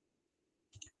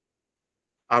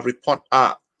 Are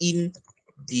in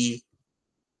the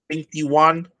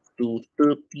 21 to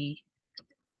 30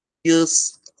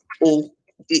 years old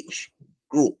age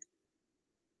group.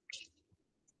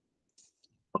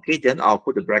 Okay, then I'll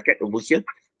put the bracket over here.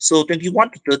 So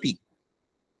 21 to 30.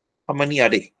 How many are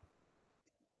they?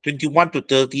 21 to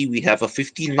 30, we have a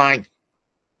 59.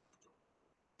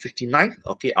 59,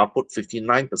 okay, I'll put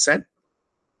 59%.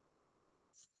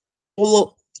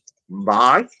 Followed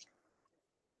by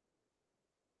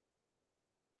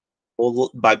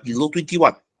below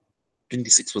 21,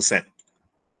 26%.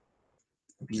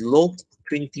 Below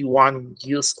 21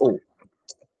 years old,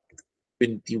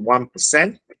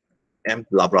 21%, and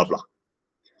blah blah blah.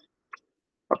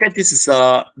 Okay, this is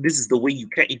the way you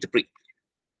can interpret.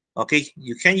 Okay,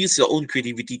 you can use your own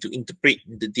creativity to interpret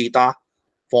the data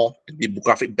for the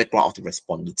demographic background of the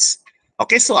respondents.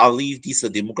 Okay, so I'll leave this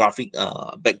demographic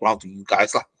background to you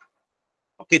guys lah.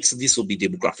 Okay, so this will be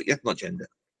demographic, yeah, not gender.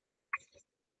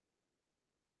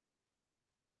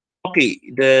 Okay,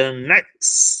 the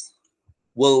next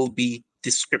will be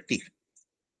descriptive.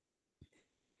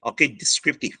 Okay,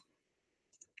 descriptive.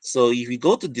 So if we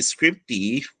go to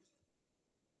descriptive,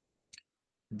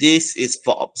 this is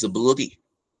for observability.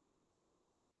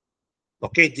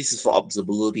 Okay, this is for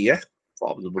observability, yeah?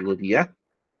 For observability, yeah?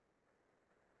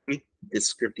 Okay,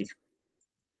 descriptive.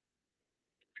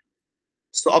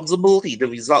 So observability, the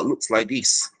result looks like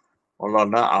this. Hold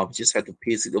on, now I'll just have to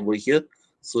paste it over here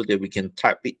so that we can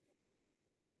type it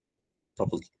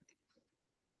properly.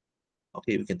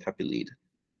 Okay, we can type it later.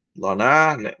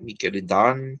 Lana, let me get it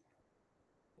done.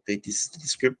 Okay, this is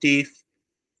descriptive.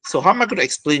 So how am I going to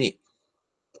explain it?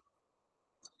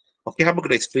 Okay, how am I going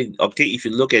to explain? Okay, if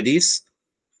you look at this,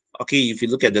 okay, if you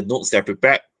look at the notes that I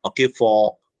prepared, okay,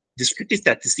 for descriptive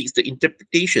statistics, the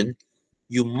interpretation,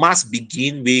 you must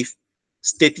begin with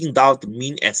stating down the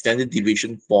mean and standard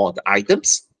deviation for the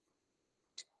items.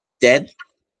 Then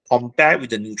compare with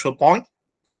the neutral point.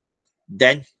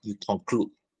 then you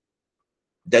conclude.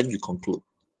 Then you conclude.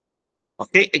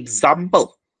 Okay,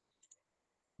 example.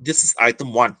 This is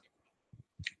item 1.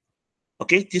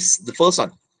 Okay, this the first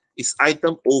one is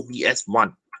item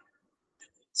OBS1.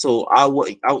 So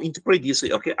I'll interpret this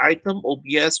way. Okay, item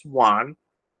OBS1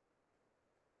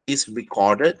 is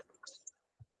recorded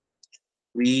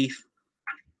with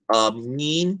a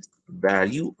mean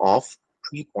value of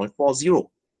 3.40.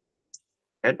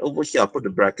 And over here, I'll put the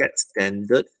bracket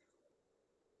standard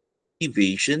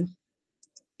deviation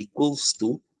equals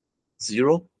to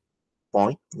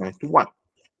 0.921.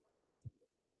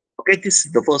 Okay, this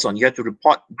is the first one. You have to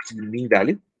report the mean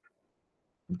value.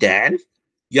 Then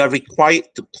you are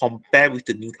required to compare with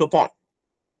the neutral point.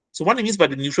 So what it means by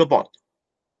the neutral point?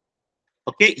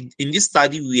 Okay, in this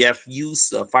study, we have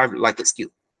used 5 Likert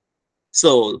scale.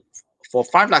 So for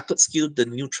 5 Likert scale, the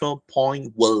neutral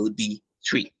point will be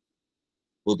 3.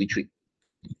 Will be 3.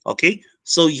 Okay,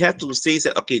 so you have to say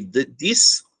that, okay,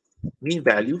 this mean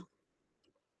value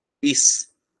is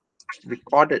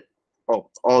recorded, or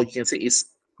you can say is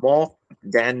more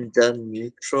than the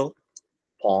neutral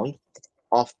point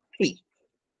of P.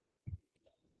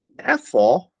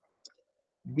 Therefore,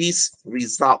 these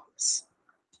results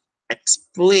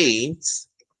explains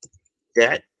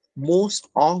that most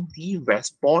of the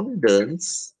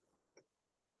respondents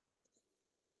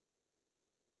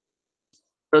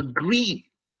agree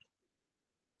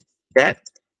that,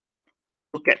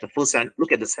 look at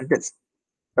the sentence,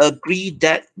 agree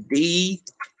that they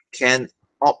can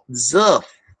observe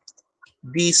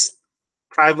this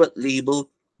private label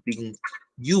being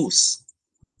used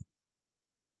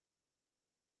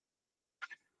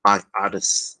by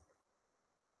others.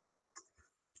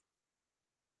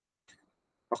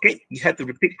 Okay, you have to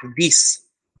repeat this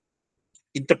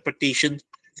interpretation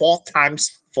 4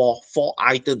 times for 4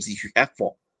 items if you have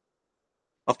 4.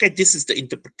 Okay, this is the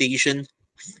interpretation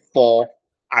for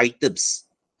items.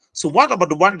 So what about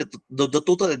the one that the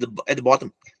total at the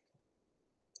bottom?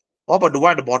 What about the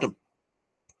one at the bottom?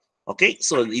 Okay,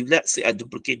 so if let's say I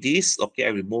duplicate this, okay, I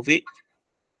remove it.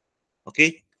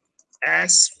 Okay,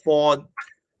 as for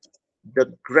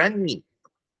the grand mean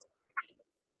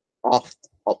of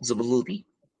observability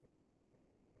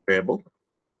variable,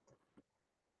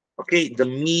 okay, the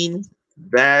mean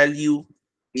value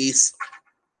is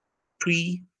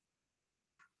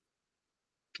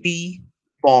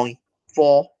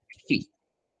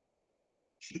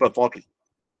 3.43.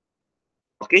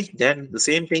 Okay, then the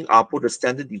same thing, I'll put the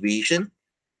standard deviation.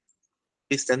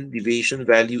 Standard deviation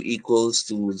value equals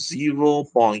to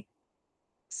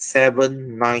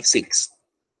 0.796.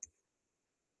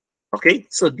 Okay,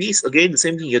 so this again the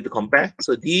same thing you have to compare.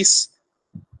 So this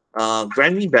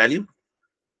grand mean value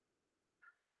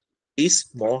is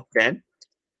more than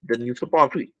the neutral point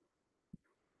of 3.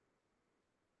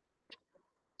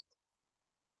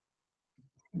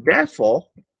 Therefore,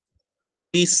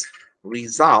 these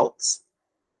results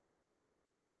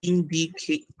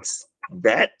indicates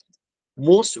that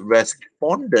most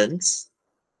respondents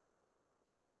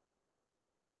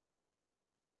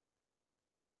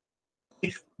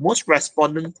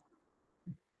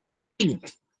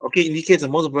think, okay, indicates the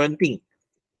most respondent think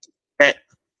that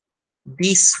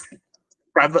this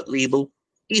private label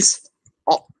is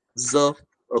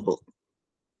observable.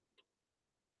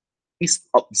 Is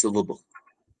observable.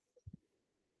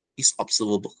 Is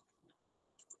observable.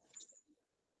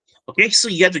 Okay, so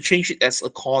you have to change it as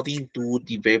according to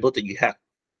the variable that you have,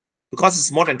 because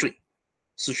it's more than 3.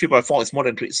 So 3.4 is more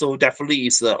than 3. So definitely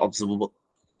is observable.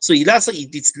 So let's say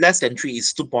if it's less than 3,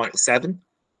 it's 2.7.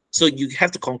 So you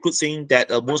have to conclude saying that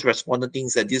most respondent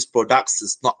thinks that this product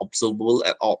is not observable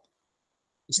at all.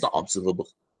 It's not observable.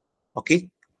 Okay,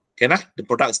 can I? The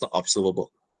product is not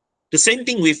observable. The same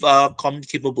thing with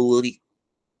capability.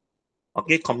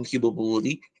 Okay,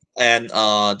 capability and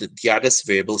the other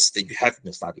variables that you have in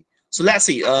the study. So let's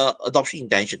say adoption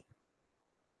intention.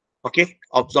 Okay,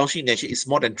 adoption intention is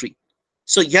more than 3.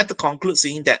 So you have to conclude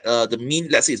saying that the mean,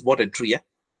 let's say, is more than 3. Yeah.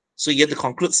 So you have to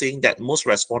conclude saying that most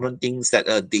respondents thinks that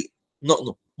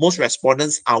most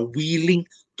respondents are willing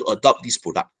to adopt this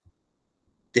product.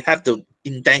 They have the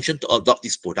intention to adopt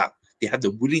this product. They have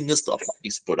the willingness to adopt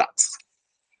these products.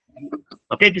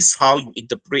 Okay, this is how you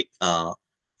interpret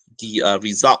the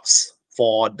results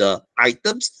for the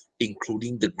items,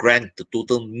 including the the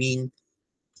total mean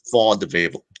for the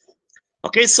variable.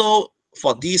 Okay, so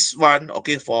for this one,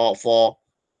 okay, for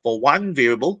one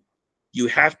variable, you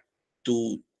have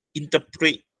to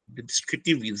interpret the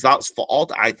descriptive results for all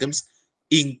the items,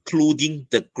 including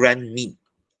the grand mean.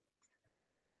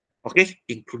 Okay,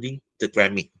 including the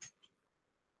grand mean.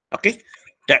 Okay,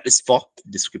 that is for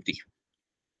descriptive.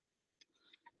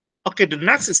 Okay, the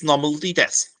next is normality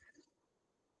test.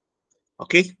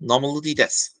 Okay, normality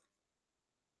test.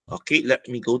 Okay, let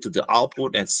me go to the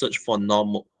output and search for the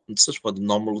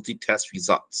normality test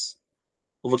results.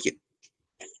 Over here.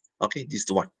 Okay, this is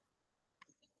the one.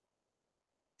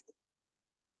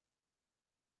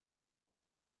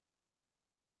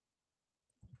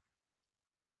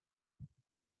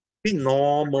 The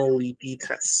normality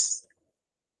test.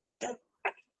 Okay,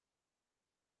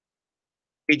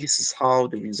 this is how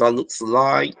the result looks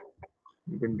like.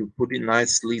 I'm going to put it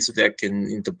nicely so that I can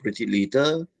interpret it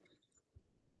later.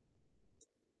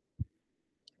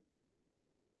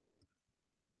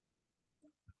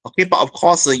 Okay, but of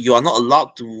course, you are not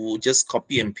allowed to just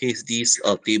copy and paste this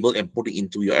table and put it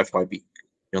into your FYP.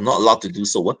 You're not allowed to do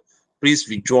so. Please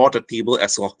redraw the table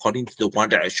as according to the one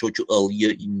that I showed you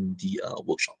earlier in the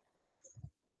workshop.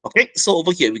 Okay, so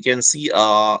over here we can see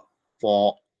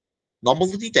for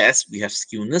normality test, we have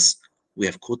skewness, we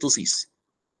have kurtosis.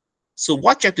 So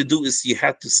what you have to do is you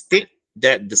have to state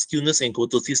that the skewness and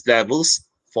kurtosis levels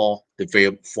for the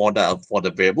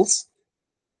variables.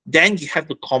 Then you have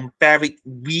to compare it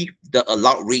with the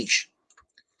allowed range.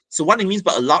 So what it means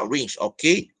by allowed range,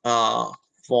 okay,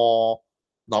 for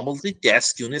normality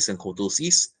test, skewness, and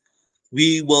kurtosis,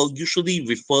 we will usually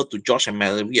refer to George and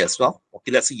Mallory as well.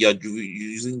 Okay, let's say you're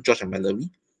using George and Mallory.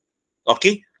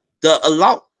 Okay, the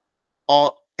allowed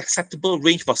or acceptable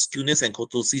range for skewness and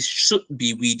kurtosis should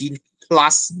be within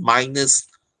plus minus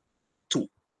 2.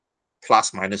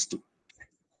 Plus minus 2.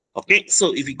 Okay,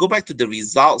 so if we go back to the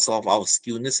results of our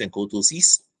skewness and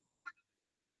kurtosis,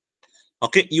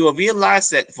 okay, you will realize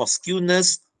that for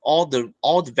skewness, all the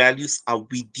values are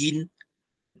within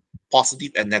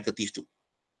positive and negative 2.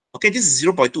 Okay, this is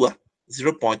 0.2,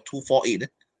 0.248,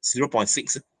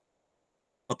 0.6.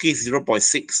 Okay,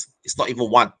 0.6. It's not even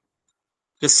 1.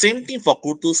 The same thing for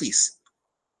kurtosis.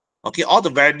 Okay, all the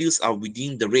values are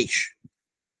within the range.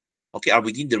 Okay, are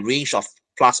within the range of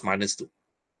plus minus 2.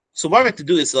 So what we have to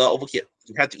do is over here,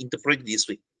 you have to interpret it this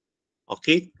way.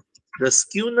 Okay, the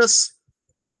skewness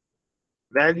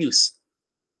values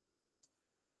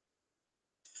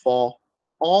for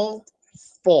all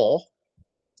 4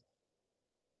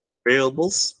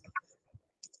 variables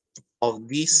of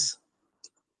these,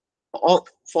 all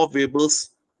 4 variables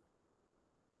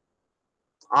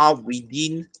are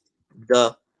within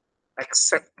the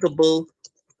acceptable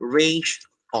range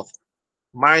of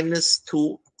minus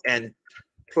 2 and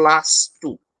plus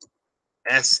 2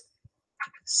 as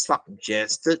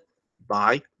suggested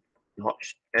by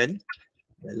George and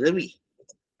Mallory.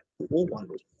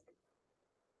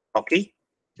 Okay,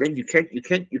 then you can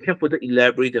further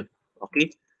elaborate them. Okay,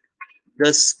 the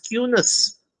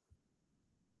skewness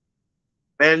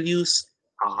values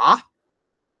are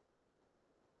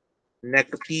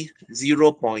negative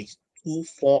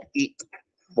 0.248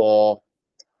 for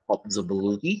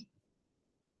observability,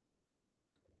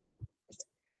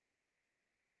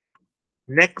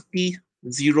 negative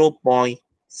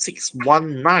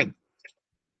 0.619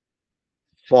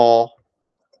 for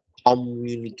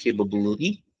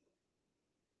communicability,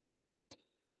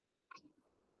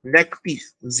 negative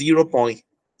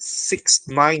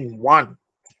 0.691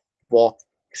 for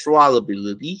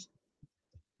trialability,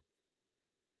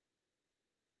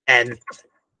 and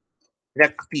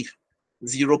negative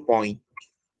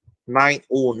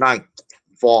 0.909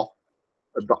 for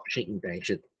adoption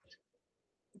intention.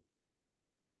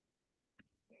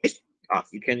 Okay?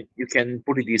 You can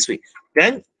put it this way.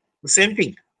 Then the same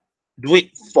thing, do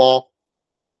it for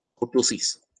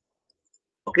kurtosis.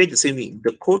 Okay, the same thing.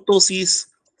 The kurtosis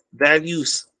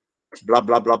values, blah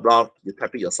blah blah blah. You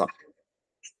type it yourself.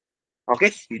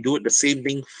 Okay, you do it the same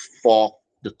thing for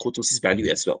the kurtosis value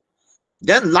as well.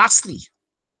 Then lastly,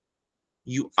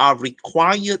 you are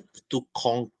required to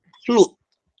conclude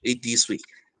it this way.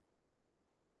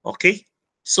 Okay,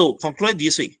 so conclude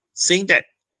this way, saying that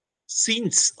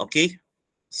since, okay,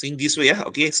 saying this way, yeah,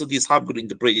 okay, so this is how I'm going to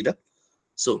interpret it.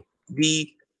 So the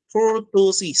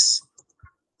kurtosis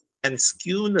and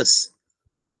skewness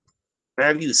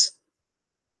values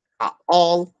are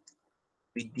all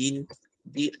within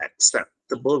the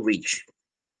acceptable range.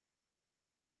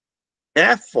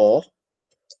 Therefore,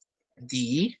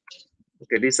 the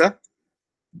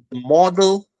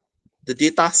model, the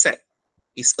data set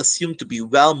is assumed to be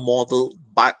well modeled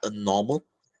by a normal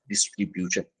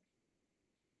distribution.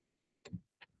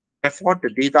 Therefore,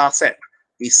 the data set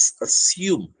is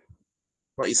assumed,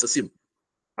 not is assumed.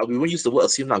 We won't use the word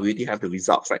assume now, we already have the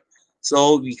results, right?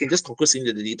 So we can just conclude saying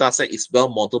that the data set is well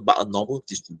modeled by a normal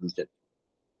distribution.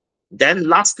 Then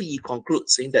lastly, you conclude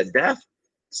saying that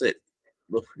so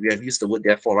look, we have used the word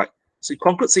therefore, right? So you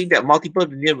conclude saying that multiple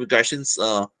linear regressions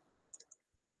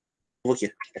over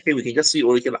here. Okay, we can just see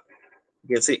over here.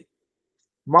 We can say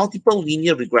multiple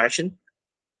linear regression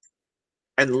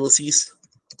analyses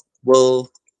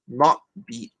will not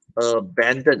be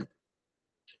abandoned.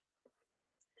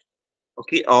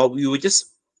 Okay, or we will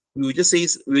just say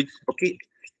okay.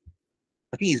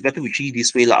 I think it's better we treat it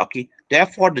this way, lah. Okay,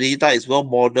 therefore the data is well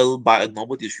modeled by a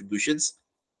normal distributions.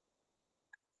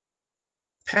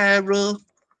 Parametric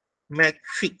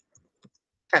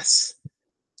tests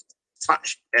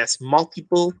such as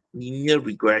multiple linear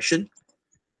regression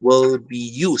will be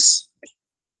used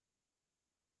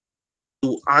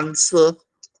to answer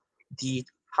the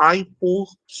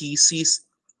hypothesis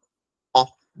of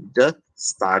the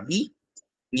study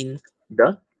in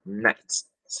the next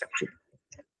section.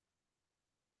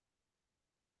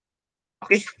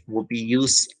 Okay, will be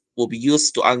used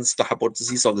to answer the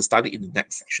hypothesis of the study in the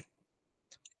next section.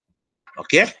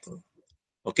 Okay,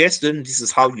 okay, student, this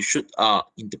is how you should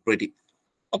interpret it.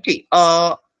 Okay,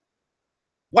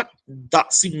 what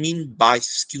does it mean by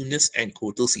skewness and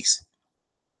kurtosis?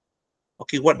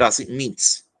 Okay, what does it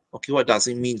means? Okay, what does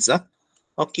it means?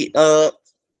 Okay, I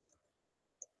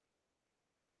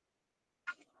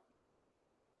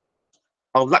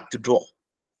would like to draw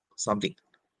something.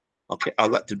 Okay, I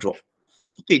would like to draw.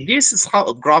 Okay, this is how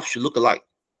a graph should look like.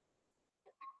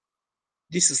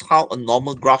 This is how a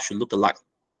normal graph should look like.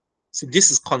 So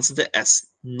this is considered as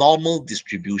normal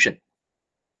distribution.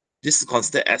 This is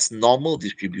considered as normal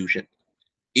distribution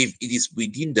if it is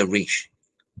within the range.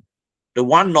 The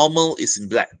one normal is in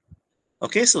black.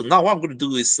 Okay, so now what I'm going to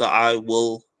do is I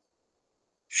will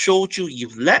show you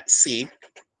if, let's say,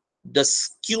 the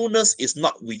skewness is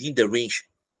not within the range.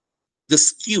 The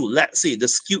skew, let's say the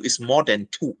skew is more than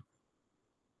 2.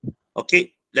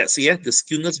 Okay, let's say the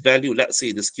skewness value, let's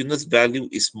say the skewness value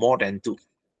is more than 2.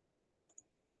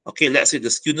 Okay, let's say the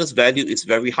skewness value is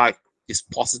very high, it's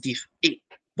positive 8,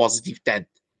 positive 10.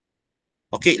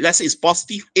 Okay, let's say it's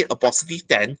positive 8 or positive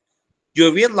 10,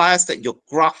 you'll realize that your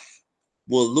graph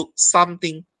will look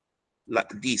something like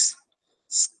this,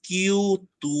 skew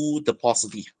to the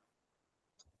positive.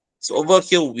 So over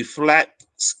here will be flat,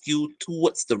 skew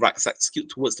towards the right side, skew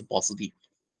towards the positive.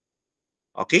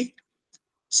 Okay,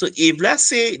 so if, let's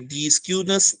say, the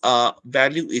skewness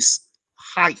value is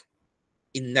high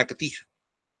in negative,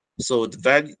 so the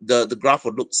value, the graph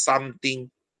will look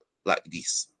something like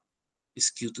this. It's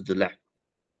skewed to the left.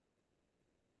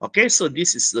 Okay, so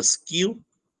this is the skew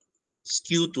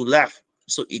to left.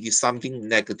 So it is something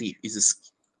negative. It's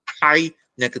a high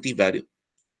negative value.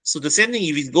 So the same thing,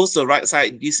 if it goes to the right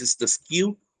side, this is the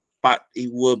skew, but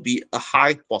it will be a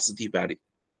high positive value.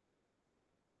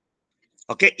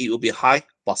 Okay, it will be a high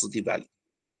positive value.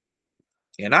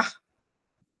 Yeah,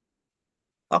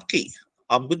 okay,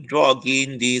 I'm going to draw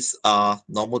again this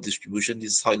normal distribution.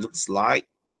 This is how it looks like.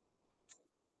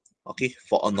 Okay,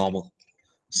 for a normal.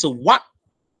 So what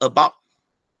about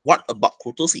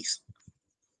kurtosis?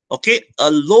 Okay, a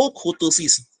low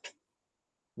kurtosis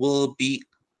will be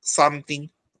something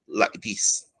like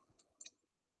this.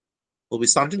 Will be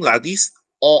something like this,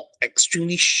 or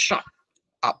extremely sharp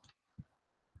up.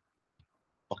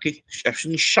 Okay,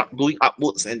 extremely sharp going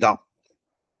upwards and down.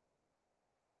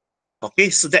 Okay,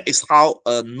 so that is how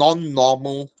a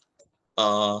non-normal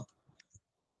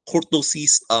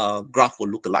kurtosis graph will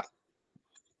look like.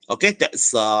 Okay,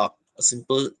 that's a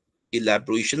simple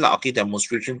elaboration, okay,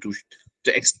 demonstration to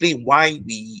explain why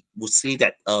we would say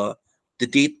that the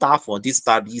data for these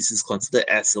studies is considered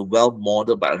as a well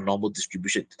modeled by a normal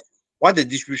distribution. Why the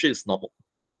distribution is normal?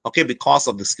 Okay, because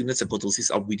of the skewness and kurtosis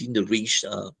are within the range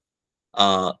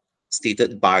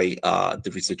stated by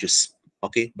the researchers.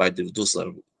 Okay, by those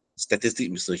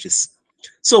statistic researchers.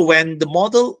 So when the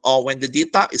model or when the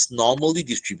data is normally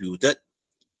distributed,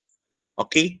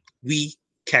 okay, we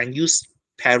can use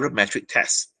parametric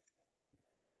tests.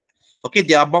 Okay,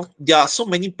 there are so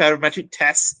many parametric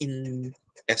tests in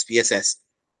SPSS.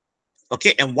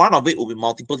 Okay, and one of it will be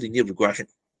multiple linear regression.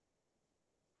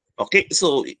 Okay,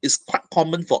 so it's quite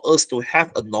common for us to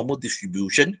have a normal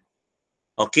distribution.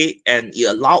 Okay, and it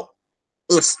allows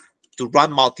us to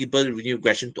run multiple linear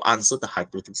regression to answer the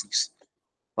hypothesis.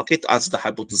 Okay, to answer the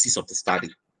hypothesis of the study.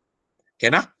 Okay,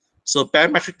 now? So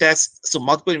parametric tests, so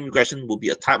multiple regression will be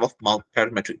a type of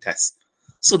parametric test.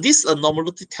 So this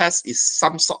normality test is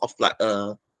some sort of like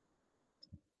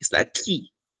it's like a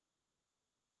key.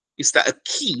 It's like a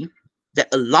key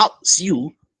that allows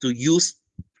you to use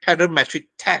parametric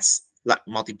tests like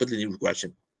multiple linear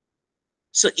regression.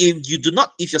 So if you do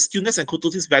not, if your skewness and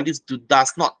kurtosis values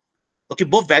does not, okay,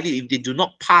 both values, if they do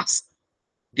not pass,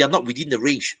 they are not within the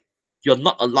range, you're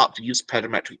not allowed to use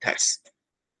parametric tests.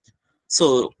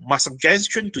 So my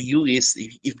suggestion to you is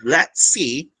if let's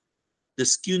say the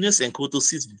skewness and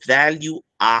kurtosis value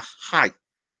are high.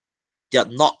 They are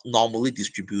not normally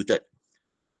distributed.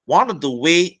 One of the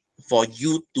way for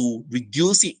you to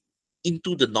reduce it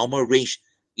into the normal range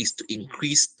is to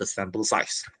increase the sample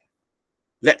size.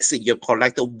 Let's say you've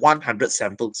collected 100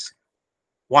 samples,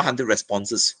 100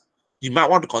 responses. You might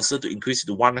want to consider to increase it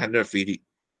to 150.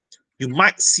 You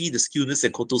might see the skewness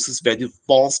and kurtosis value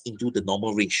falls into the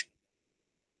normal range.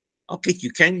 Okay,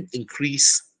 you can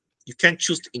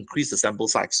choose to increase the sample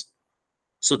size.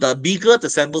 So the bigger the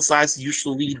sample size,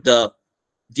 usually the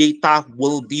data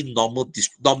will be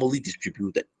normally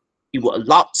distributed. It will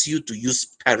allow you to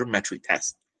use parametric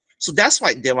tests. So that's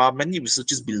why there are many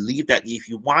researchers believe that if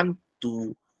you want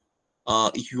to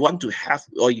have,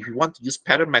 or if you want to use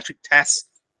parametric tests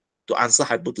to answer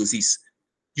hypotheses,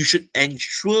 you should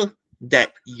ensure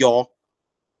that your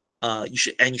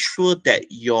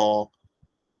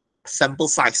sample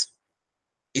size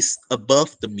is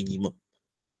above the minimum.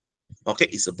 Okay,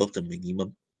 it's above the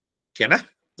minimum. Okay,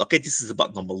 okay, this is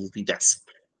about normality test.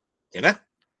 Okay,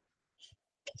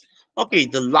 okay,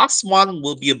 the last one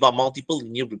will be about multiple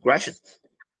linear regression.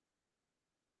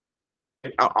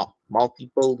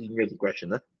 Multiple linear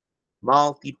regression.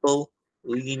 Multiple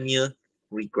linear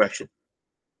regression.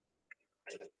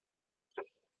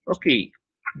 Okay,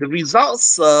 the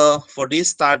results for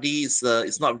this study is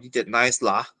not really that nice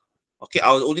lah. Okay,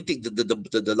 I'll only take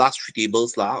the last three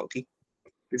tables lah. Okay,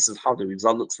 this is how the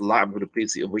result looks like. I'm going to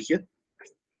place it over here.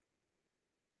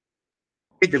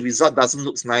 Okay, the result doesn't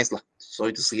look nice lah.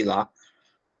 Sorry to say lah,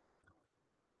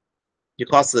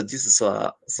 because this is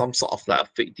some sort of like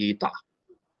fake data.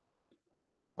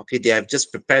 Okay, they have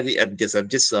just prepared it, and I'm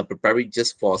just preparing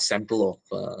just for a sample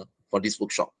of for this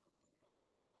workshop.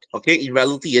 Okay, in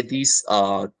reality, these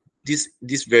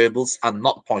variables are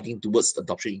not pointing towards the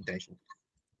adoption intention.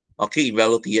 Okay, in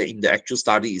reality, in the actual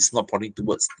study, it's not pointing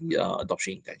towards the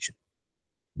adoption intention.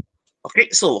 Okay,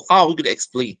 so how are we going to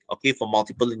explain? Okay, for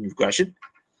multiple linear regression.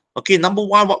 Okay, number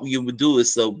one, what we will do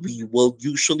is we will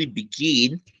usually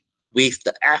begin with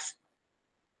the F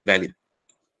value.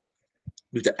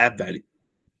 With the F value.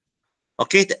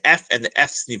 Okay, the F and the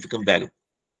F significant value.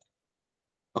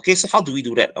 Okay, so how do we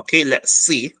do that? Okay, let's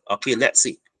see. Okay, let's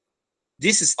see.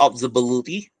 This is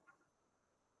observability.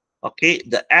 Okay,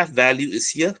 the F value is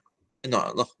here.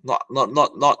 No,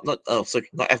 sorry,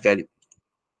 not F value.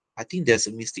 I think there's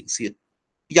a mistake here.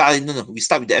 Yeah, no, we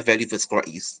start with the F value first, correct?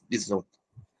 This one.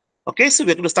 Okay, so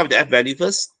we're going to start with the F value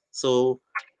first. So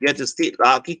we have to state,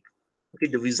 okay,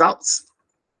 the results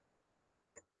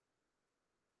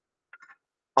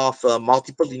of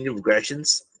multiple linear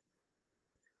regressions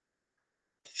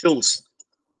shows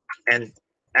an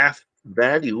F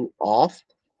value of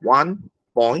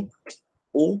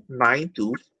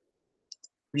 1.092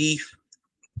 with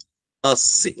a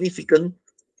significant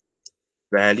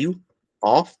value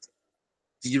of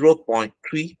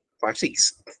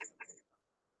 0.356.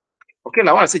 Okay,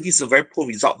 like what I said, this is a very poor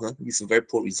result. Huh? This is a very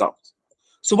poor result.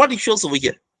 So what it shows over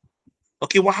here?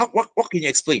 Okay, what can you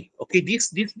explain? Okay,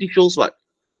 this shows what?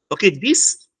 Okay,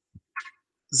 this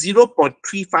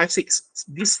 0.356,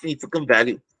 this significant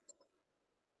value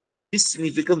is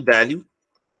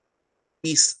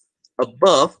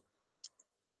above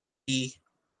the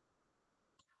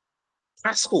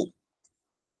threshold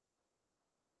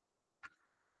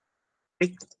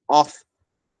of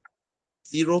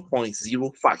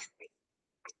 0.05.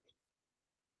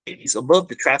 It's above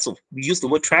the threshold. We use the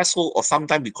word threshold, or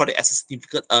sometimes we call it as a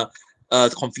significant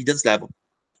confidence level.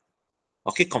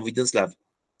 Okay, confidence level.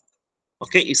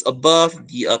 Okay, it's above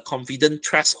the confidence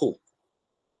threshold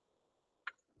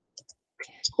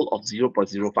of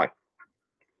 0.05.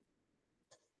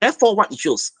 Therefore, what it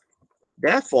shows?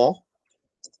 Therefore,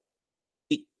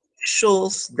 it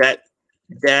shows that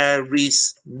there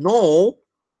is no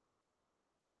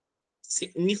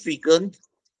significant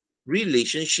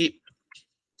relationship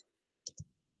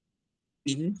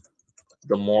in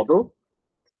the model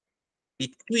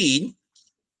between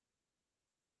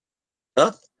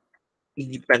the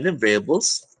independent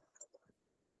variables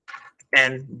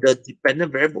and the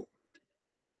dependent variable.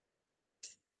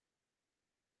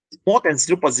 It's more than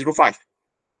 0.05.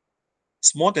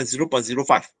 It's more than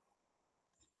 0.05.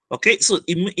 Okay, so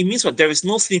it means what? There is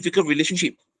no significant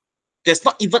relationship. There's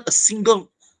not even a single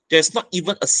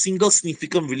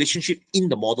significant relationship in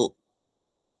the model.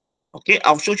 Okay,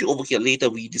 I'll show you over here later.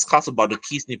 We discuss about the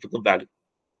key significant value.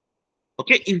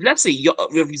 Okay, if let's say your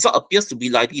result appears to be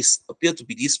like this,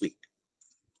 way,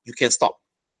 you can stop.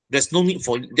 There's no need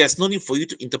for you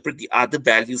to interpret the other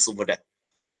values over there.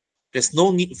 There's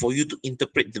no need for you to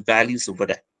interpret the values over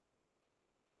there.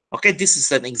 Okay, this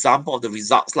is an example of the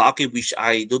results, okay, which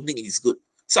I don't think is good.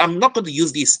 So I'm not going to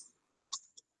use this.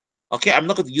 Okay, I'm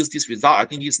not going to use this result. I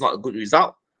think this is not a good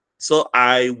result. So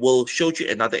I will show you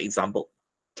another example.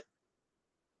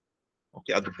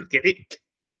 Okay, I'll duplicate it.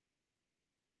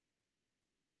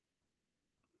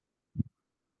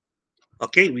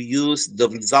 Okay, we use the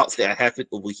results that I have it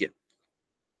over here.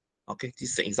 Okay,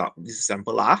 this is an example. This is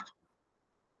sample lah.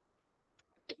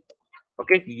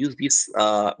 Okay, you use this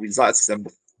result as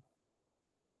sample.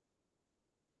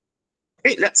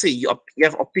 Okay, let's say you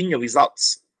have obtained your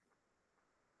results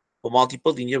for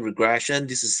multiple linear regression.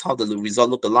 This is how the result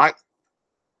look alike.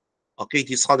 Okay,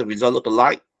 this is how the result look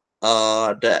alike.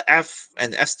 The F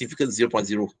and F significance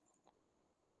 0.0.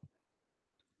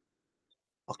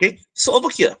 Okay, so over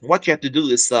here, what you have to do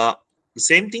is the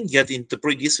same thing. You have to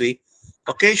interpret this way.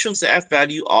 Okay, shows the F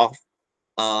value of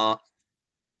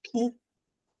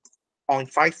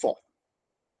 2.54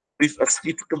 with a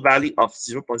significant value of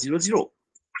 0.00.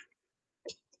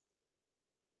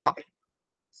 Okay.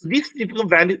 So this significant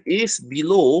value is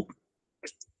below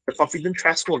the confidence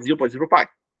threshold of 0.05.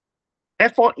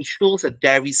 Therefore, it shows that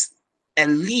there is at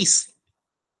least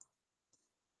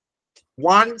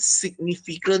one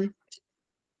significant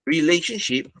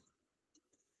relationship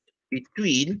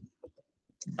between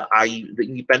the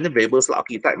independent variables like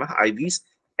archetype IVs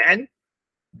and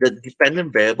the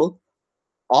dependent variable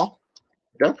of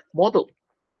the model.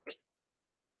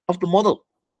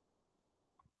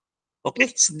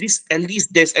 Okay, so there's at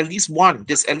least one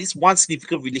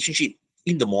significant relationship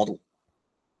in the model.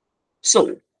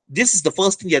 So this is the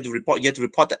first thing you have to report. You have to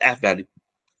report the F value.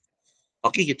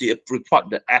 Okay, you have to report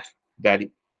the F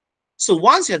value. So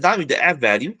once you're done with the F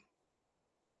value,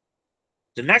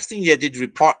 the next thing you have to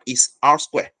report is R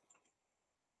square.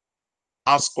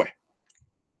 R square.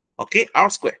 Okay, R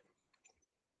square.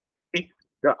 Okay,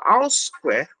 the R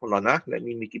square, hold on, let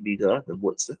me make it bigger, the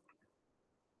words.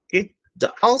 Okay,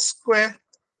 the R square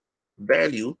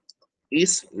value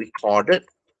is recorded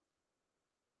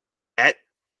at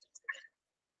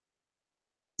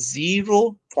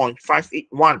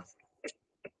 0.581.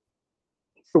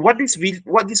 So what this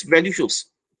value shows?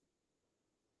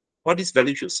 What this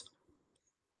value shows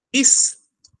is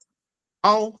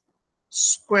our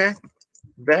square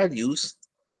values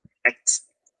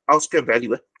our square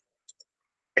value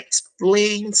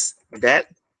explains that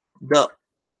the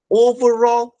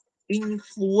overall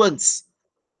influence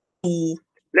to,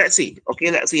 let's say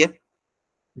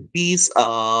these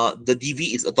the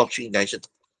DV is adoption intention.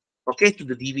 Okay, to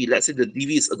the DV, let's say the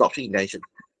DV is adoption intention.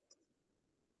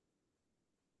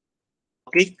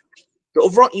 Okay, the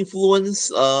overall influence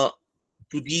to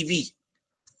DV,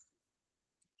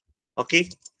 okay,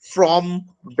 from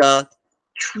the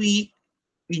three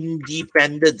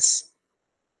independents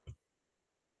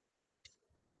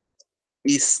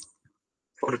is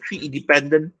for the three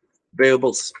independent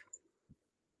variables,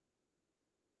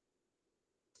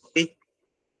 okay,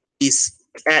 is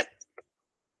at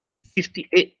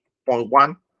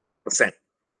 58.1%.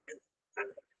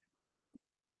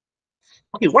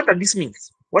 Okay, what does this mean?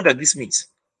 What does this mean?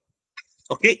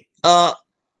 Okay,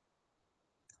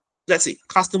 let's say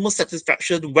customer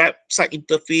satisfaction, website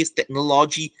interface,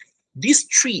 technology. These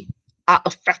three are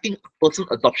affecting person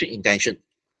adoption intention.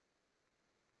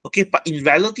 Okay, but in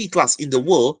reality, class, in the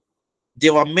world,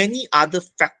 there are many other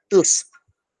factors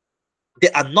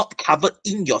that are not covered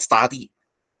in your study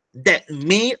that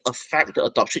may affect the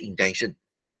adoption intention.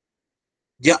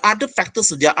 There are other factors,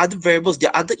 there are other variables,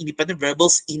 there are other independent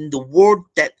variables in the world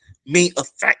that may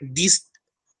affect this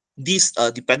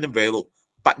dependent variable,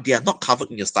 but they are not covered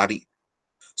in your study.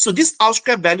 So this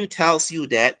R-square value tells you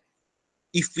that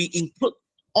if we include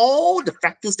all the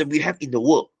factors that we have in the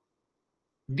world,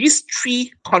 this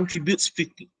tree contributes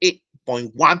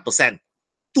 58.1%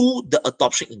 to the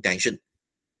adoption intention.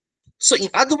 So in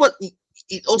other words,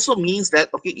 it also means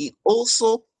that, okay, it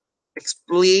also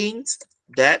explains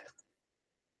that,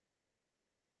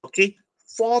 okay,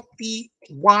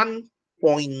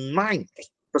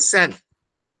 41.9%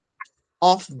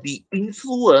 of the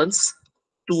influence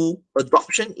to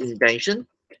adoption intention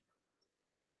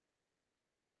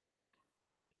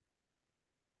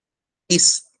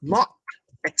is not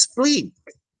explained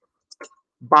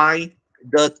by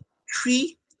the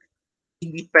three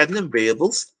independent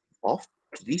variables of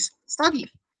this study.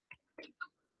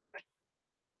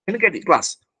 Can you get it,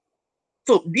 class?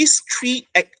 So this tree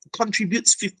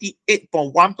contributes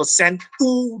 58.1%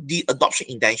 to the adoption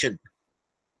intention.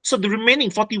 So the remaining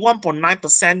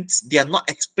 41.9%, they are not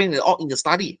explained at all in the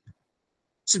study.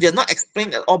 So they are not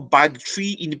explained at all by the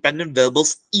three independent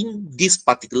variables in this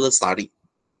particular study.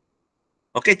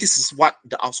 Okay, this is what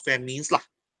the R square means lah.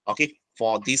 Okay,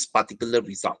 for these particular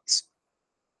results.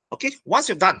 Okay, once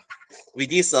you're done with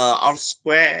this R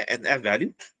square and F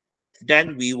value,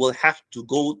 then we will have to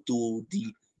go to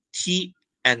the T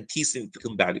and T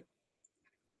significant value.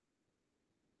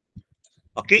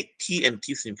 Okay, T and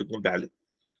T significant value.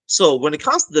 So when it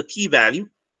comes to the T value,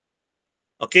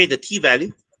 okay, the T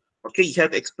value, okay, you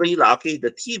have to explain, okay,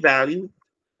 the T value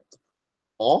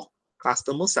or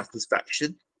customer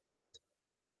satisfaction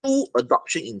to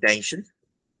adoption intention,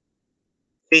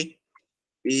 okay,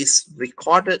 is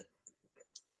recorded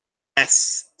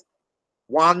as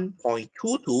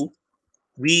 1.22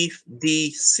 with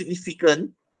the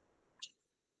significant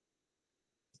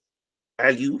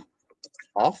value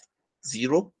of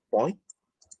 0.03.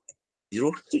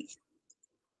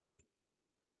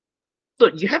 So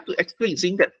you have to explain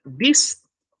saying that this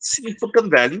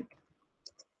significant value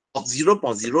of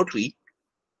 0.03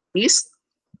 is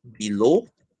below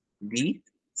the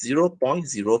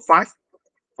 0.05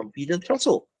 confidence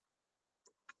threshold.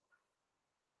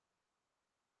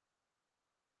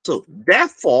 So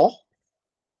therefore,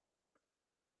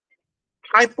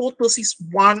 hypothesis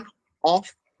 1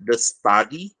 of the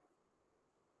study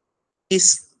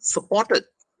is supported,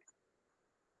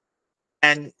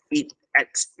 and it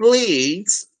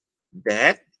explains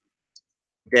that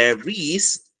there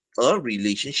is a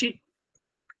relationship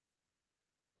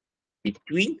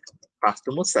between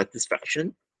customer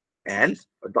satisfaction and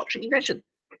adoption intention.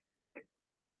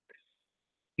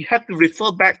 You have to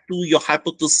refer back to your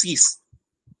hypothesis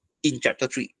in chapter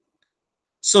 3.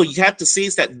 So you have to say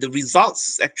that the results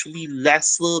is actually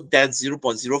lesser than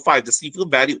 0.05. The significant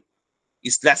value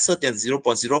is lesser than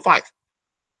 0.05.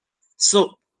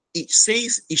 So it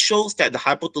shows that the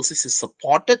hypothesis is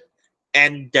supported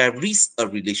and there is a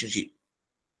relationship.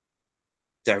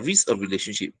 There is a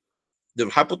relationship. The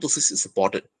hypothesis is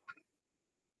supported.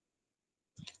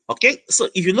 Okay, so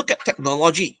if you look at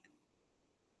technology,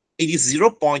 it is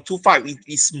 0.25. It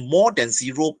is more than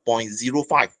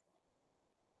 0.05.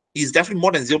 It is definitely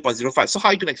more than 0.05. So how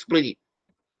are you going to explain it?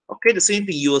 Okay, the same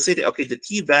thing. You will say that, okay, the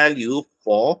T value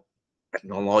for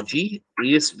technology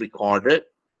is recorded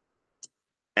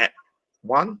at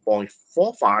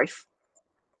 1.45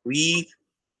 with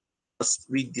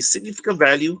the significant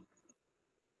value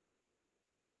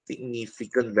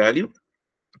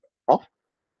of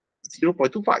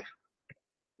 0.25.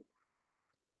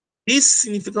 This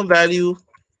significant value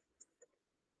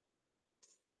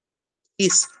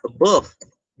is above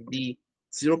the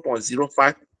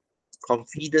 0.05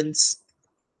 confidence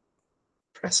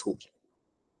threshold.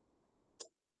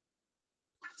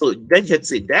 So then you can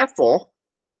say, therefore,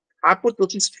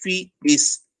 hypothesis 3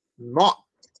 is not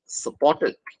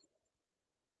supported.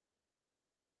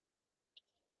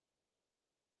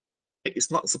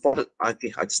 It's not supported.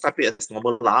 Okay, I just type it as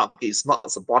normal now. Okay, it's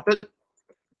not supported.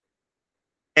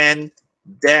 And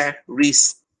there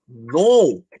is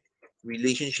no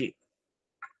relationship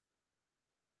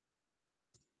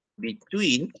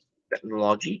between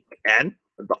technology and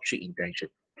adoption intention.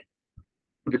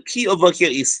 The key over here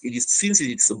is since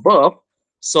it's above,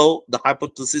 so the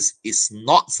hypothesis is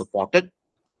not supported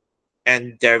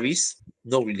and there is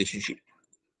no relationship.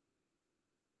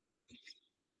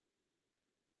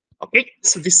 Okay,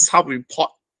 so this is how we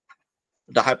report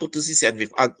the hypothesis, and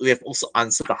we have also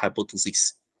answered the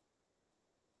hypothesis.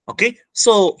 Okay,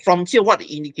 so from here, what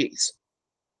it indicates?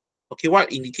 Okay,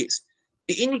 what it indicates?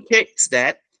 It indicates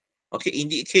that, okay,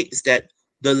 indicates that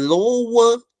the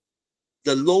lower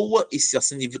is your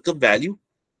significant value,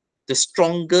 the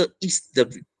stronger is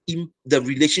the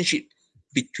relationship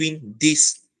between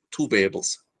these two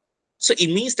variables. So it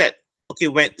means that,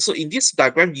 okay, so in this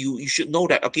diagram, you should know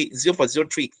that, okay,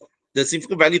 0.03, the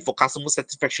significant value for customer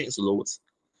satisfaction is the lowest.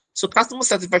 So customer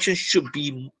satisfaction should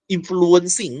be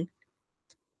influencing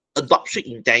adoption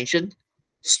intention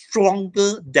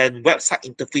stronger than website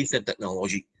interface and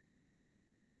technology.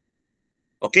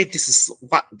 Okay, this is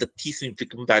what the T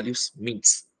significant values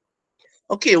means.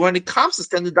 Okay, when it comes to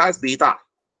standardized beta,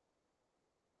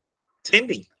 same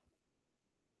thing.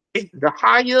 Okay, the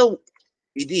higher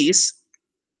it is,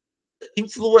 the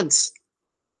influence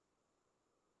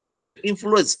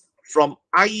from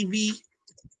IV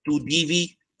to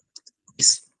DV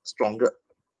is stronger.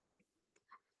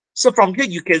 So from here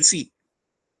you can see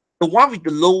the one with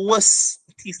the lowest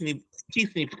T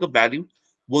significant value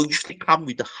will usually come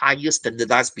with the highest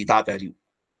standardized beta value.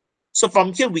 So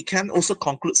from here we can also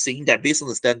conclude saying that based on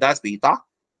the standardized beta,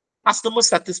 customer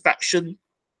satisfaction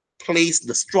has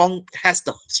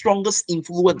the strongest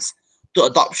influence to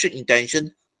adoption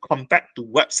intention compared to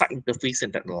website interface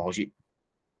and technology.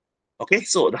 Okay,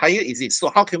 so the higher is it. So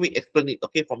how can we explain it?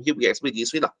 Okay, from here we explain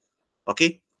this way.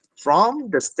 Okay, from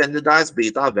the standardized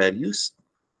beta values,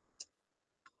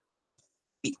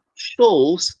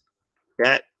 shows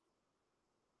that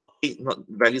not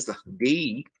values,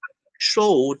 they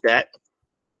show that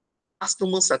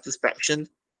customer satisfaction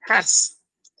has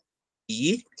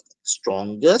the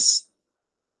strongest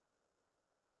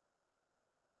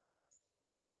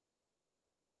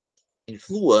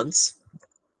influence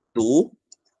to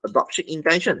adoption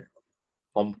intention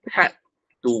compared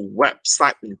to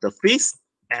website interface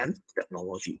and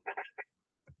technology.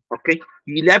 Okay,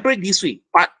 you elaborate this way,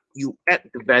 but you add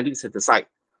the values at the side.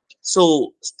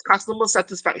 So customer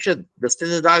satisfaction, the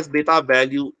standardized beta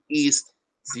value is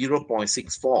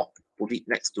 0.64. Put it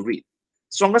next to it.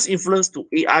 Strongest influence to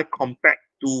AI compared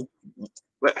to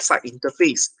website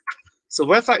interface. So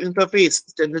website interface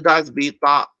standardized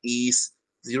beta is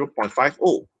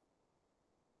 0.50.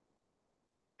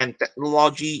 And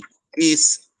technology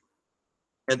is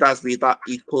standardized beta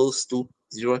equals to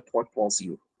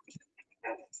 0.40.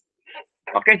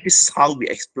 Okay, this is how we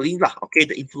explain lah. Okay,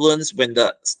 the influence when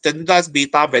the standardized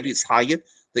beta value is higher,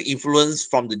 the influence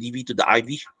from the DV to the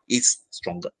IV is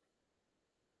stronger.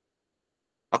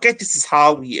 Okay, this is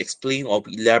how we explain or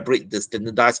we elaborate the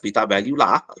standardized beta value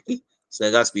lah. Okay,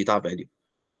 standardized beta value.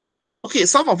 Okay,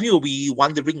 some of you will be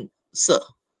wondering, sir,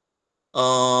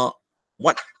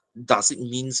 what does it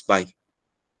means by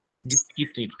this key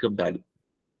significant value?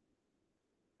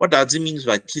 What does it mean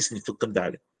by key significant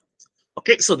value?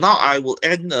 Okay, so now I will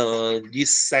end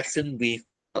this session with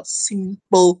a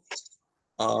simple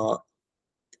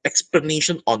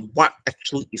explanation on what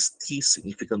actually is key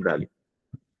significant value.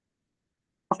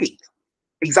 Okay,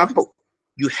 example,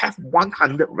 you have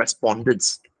 100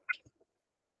 respondents.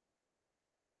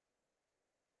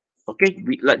 Okay,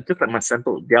 just like my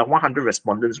sample, there are 100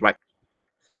 respondents, right?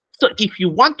 So if you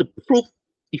want to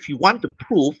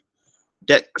prove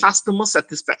that customer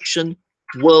satisfaction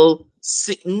will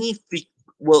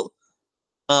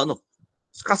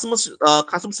customer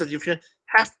satisfaction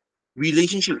have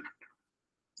relationship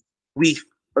with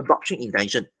adoption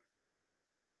intention.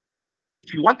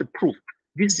 If you want to prove,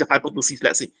 this is your hypothesis.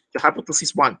 Let's say your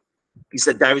hypothesis 1 is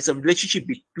that there is a relationship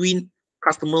between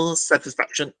customer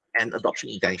satisfaction and adoption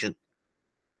intention.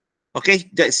 Okay,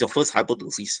 that is your first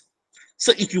hypothesis.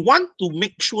 So if you want to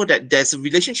make sure that there's a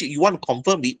relationship, you want to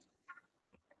confirm it,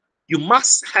 you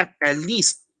must have at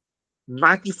least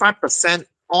 95%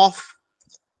 of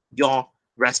your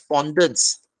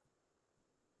respondents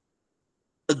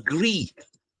agree.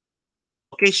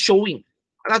 Okay, showing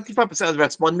 95% of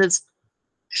respondents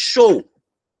showing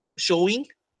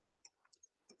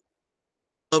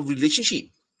a relationship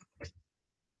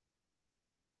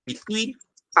between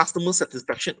customer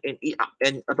satisfaction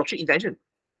and adoption intention.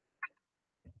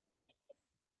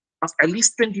 At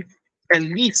least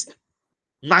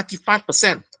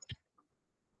 95%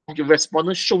 of your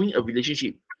respondents showing a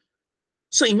relationship.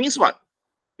 So it means what?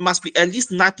 It must be at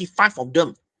least 95 of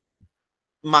them.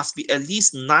 Must be at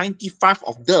least 95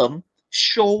 of them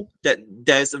show that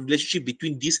there's a relationship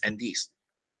between this and this.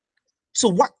 So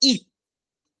what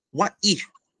if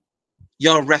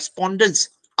your respondents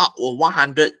are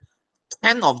 100,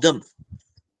 10 of them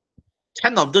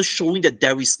showing that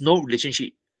there is no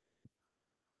relationship?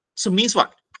 So it means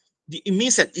what? It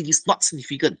means that it is not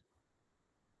significant.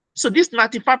 So this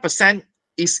 95%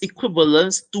 is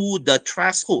equivalent to the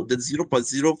threshold, the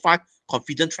 0.05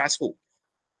 confidence threshold.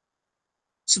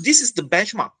 So this is the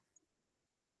benchmark.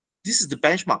 This is the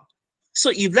benchmark.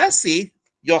 So if let's say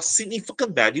your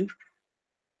significant value,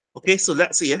 okay, so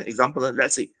let's say, example,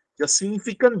 let's say your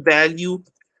significant value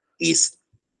is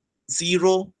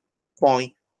 0.12.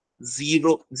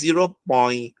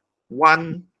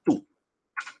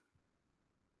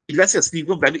 Let's say your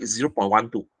significant value is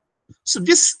 0.12. So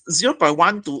this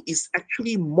 0.12 is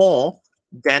actually more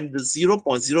than the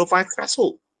 0.05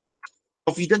 threshold,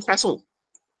 confidence threshold.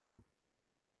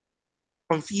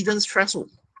 Confidence threshold.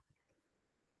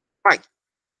 Right.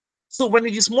 So when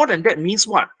it is more than that, means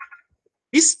what?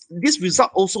 This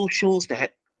result also shows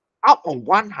that out of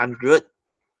 100,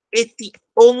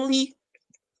 only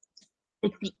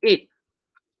 88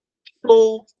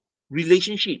 show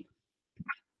relationship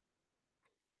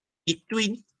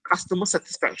between customer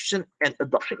satisfaction and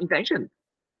adoption intention,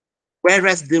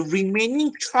 whereas the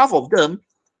remaining 12 of them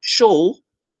show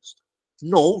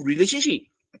no relationship.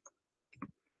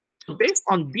 So based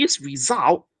on this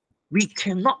result, we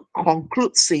cannot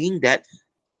conclude saying that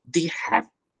they have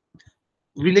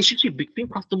relationship between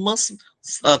customer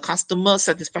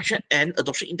satisfaction and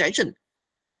adoption intention,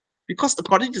 because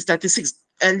according to statistics,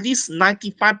 at least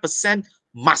 95%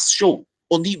 must show.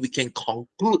 Only we can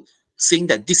conclude saying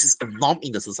that this is a norm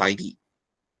in the society.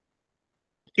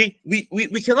 Okay, we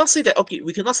cannot say that. Okay,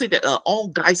 we cannot say that all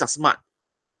guys are smart.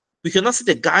 We cannot say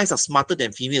that guys are smarter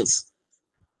than females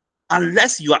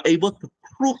unless you are able to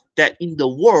prove that in the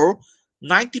world,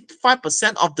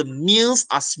 95% of the males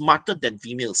are smarter than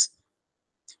females.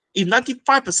 If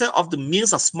 95% of the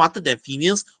males are smarter than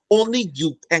females, only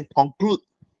you can conclude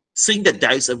saying that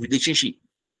there is a relationship.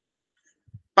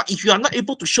 But if you are not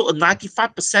able to show a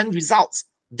 95% results,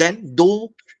 then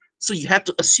so you have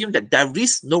to assume that there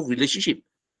is no relationship.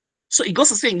 So it goes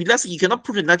to saying, let's say you cannot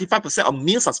prove that 95% of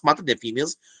males are smarter than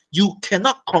females, you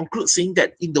cannot conclude saying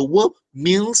that in the world,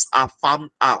 males are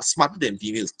smarter than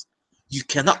females. You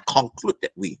cannot conclude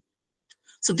that way.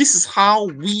 So this is how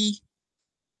we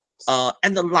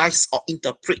analyze or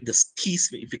interpret the T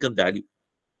significant value.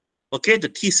 Okay, the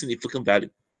T significant value.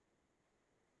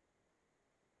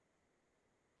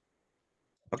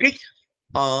 Okay,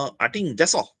 I think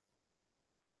that's all.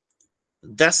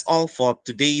 That's all for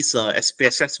today's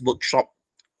SPSS workshop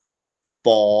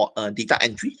for data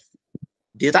entry,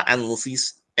 data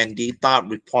analysis, and data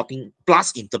reporting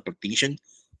plus interpretation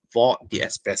for the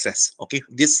SPSS. Okay,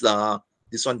 this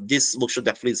workshop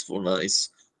definitely is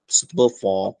suitable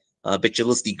for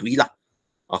bachelor's degree lah.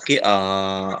 Okay,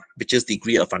 bachelor's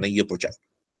degree or final year project.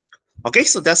 Okay,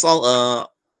 so that's all.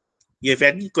 If you have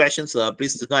any questions,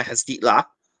 please do not hesitate lah.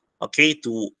 Okay,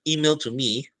 to email to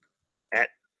me at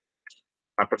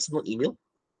my personal email.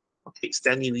 Okay,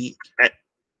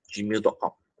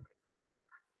 stanleylee@gmail.com.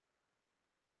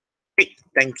 Okay,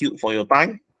 thank you for your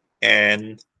time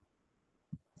and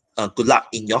good luck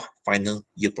in your final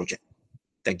year project.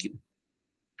 Thank you.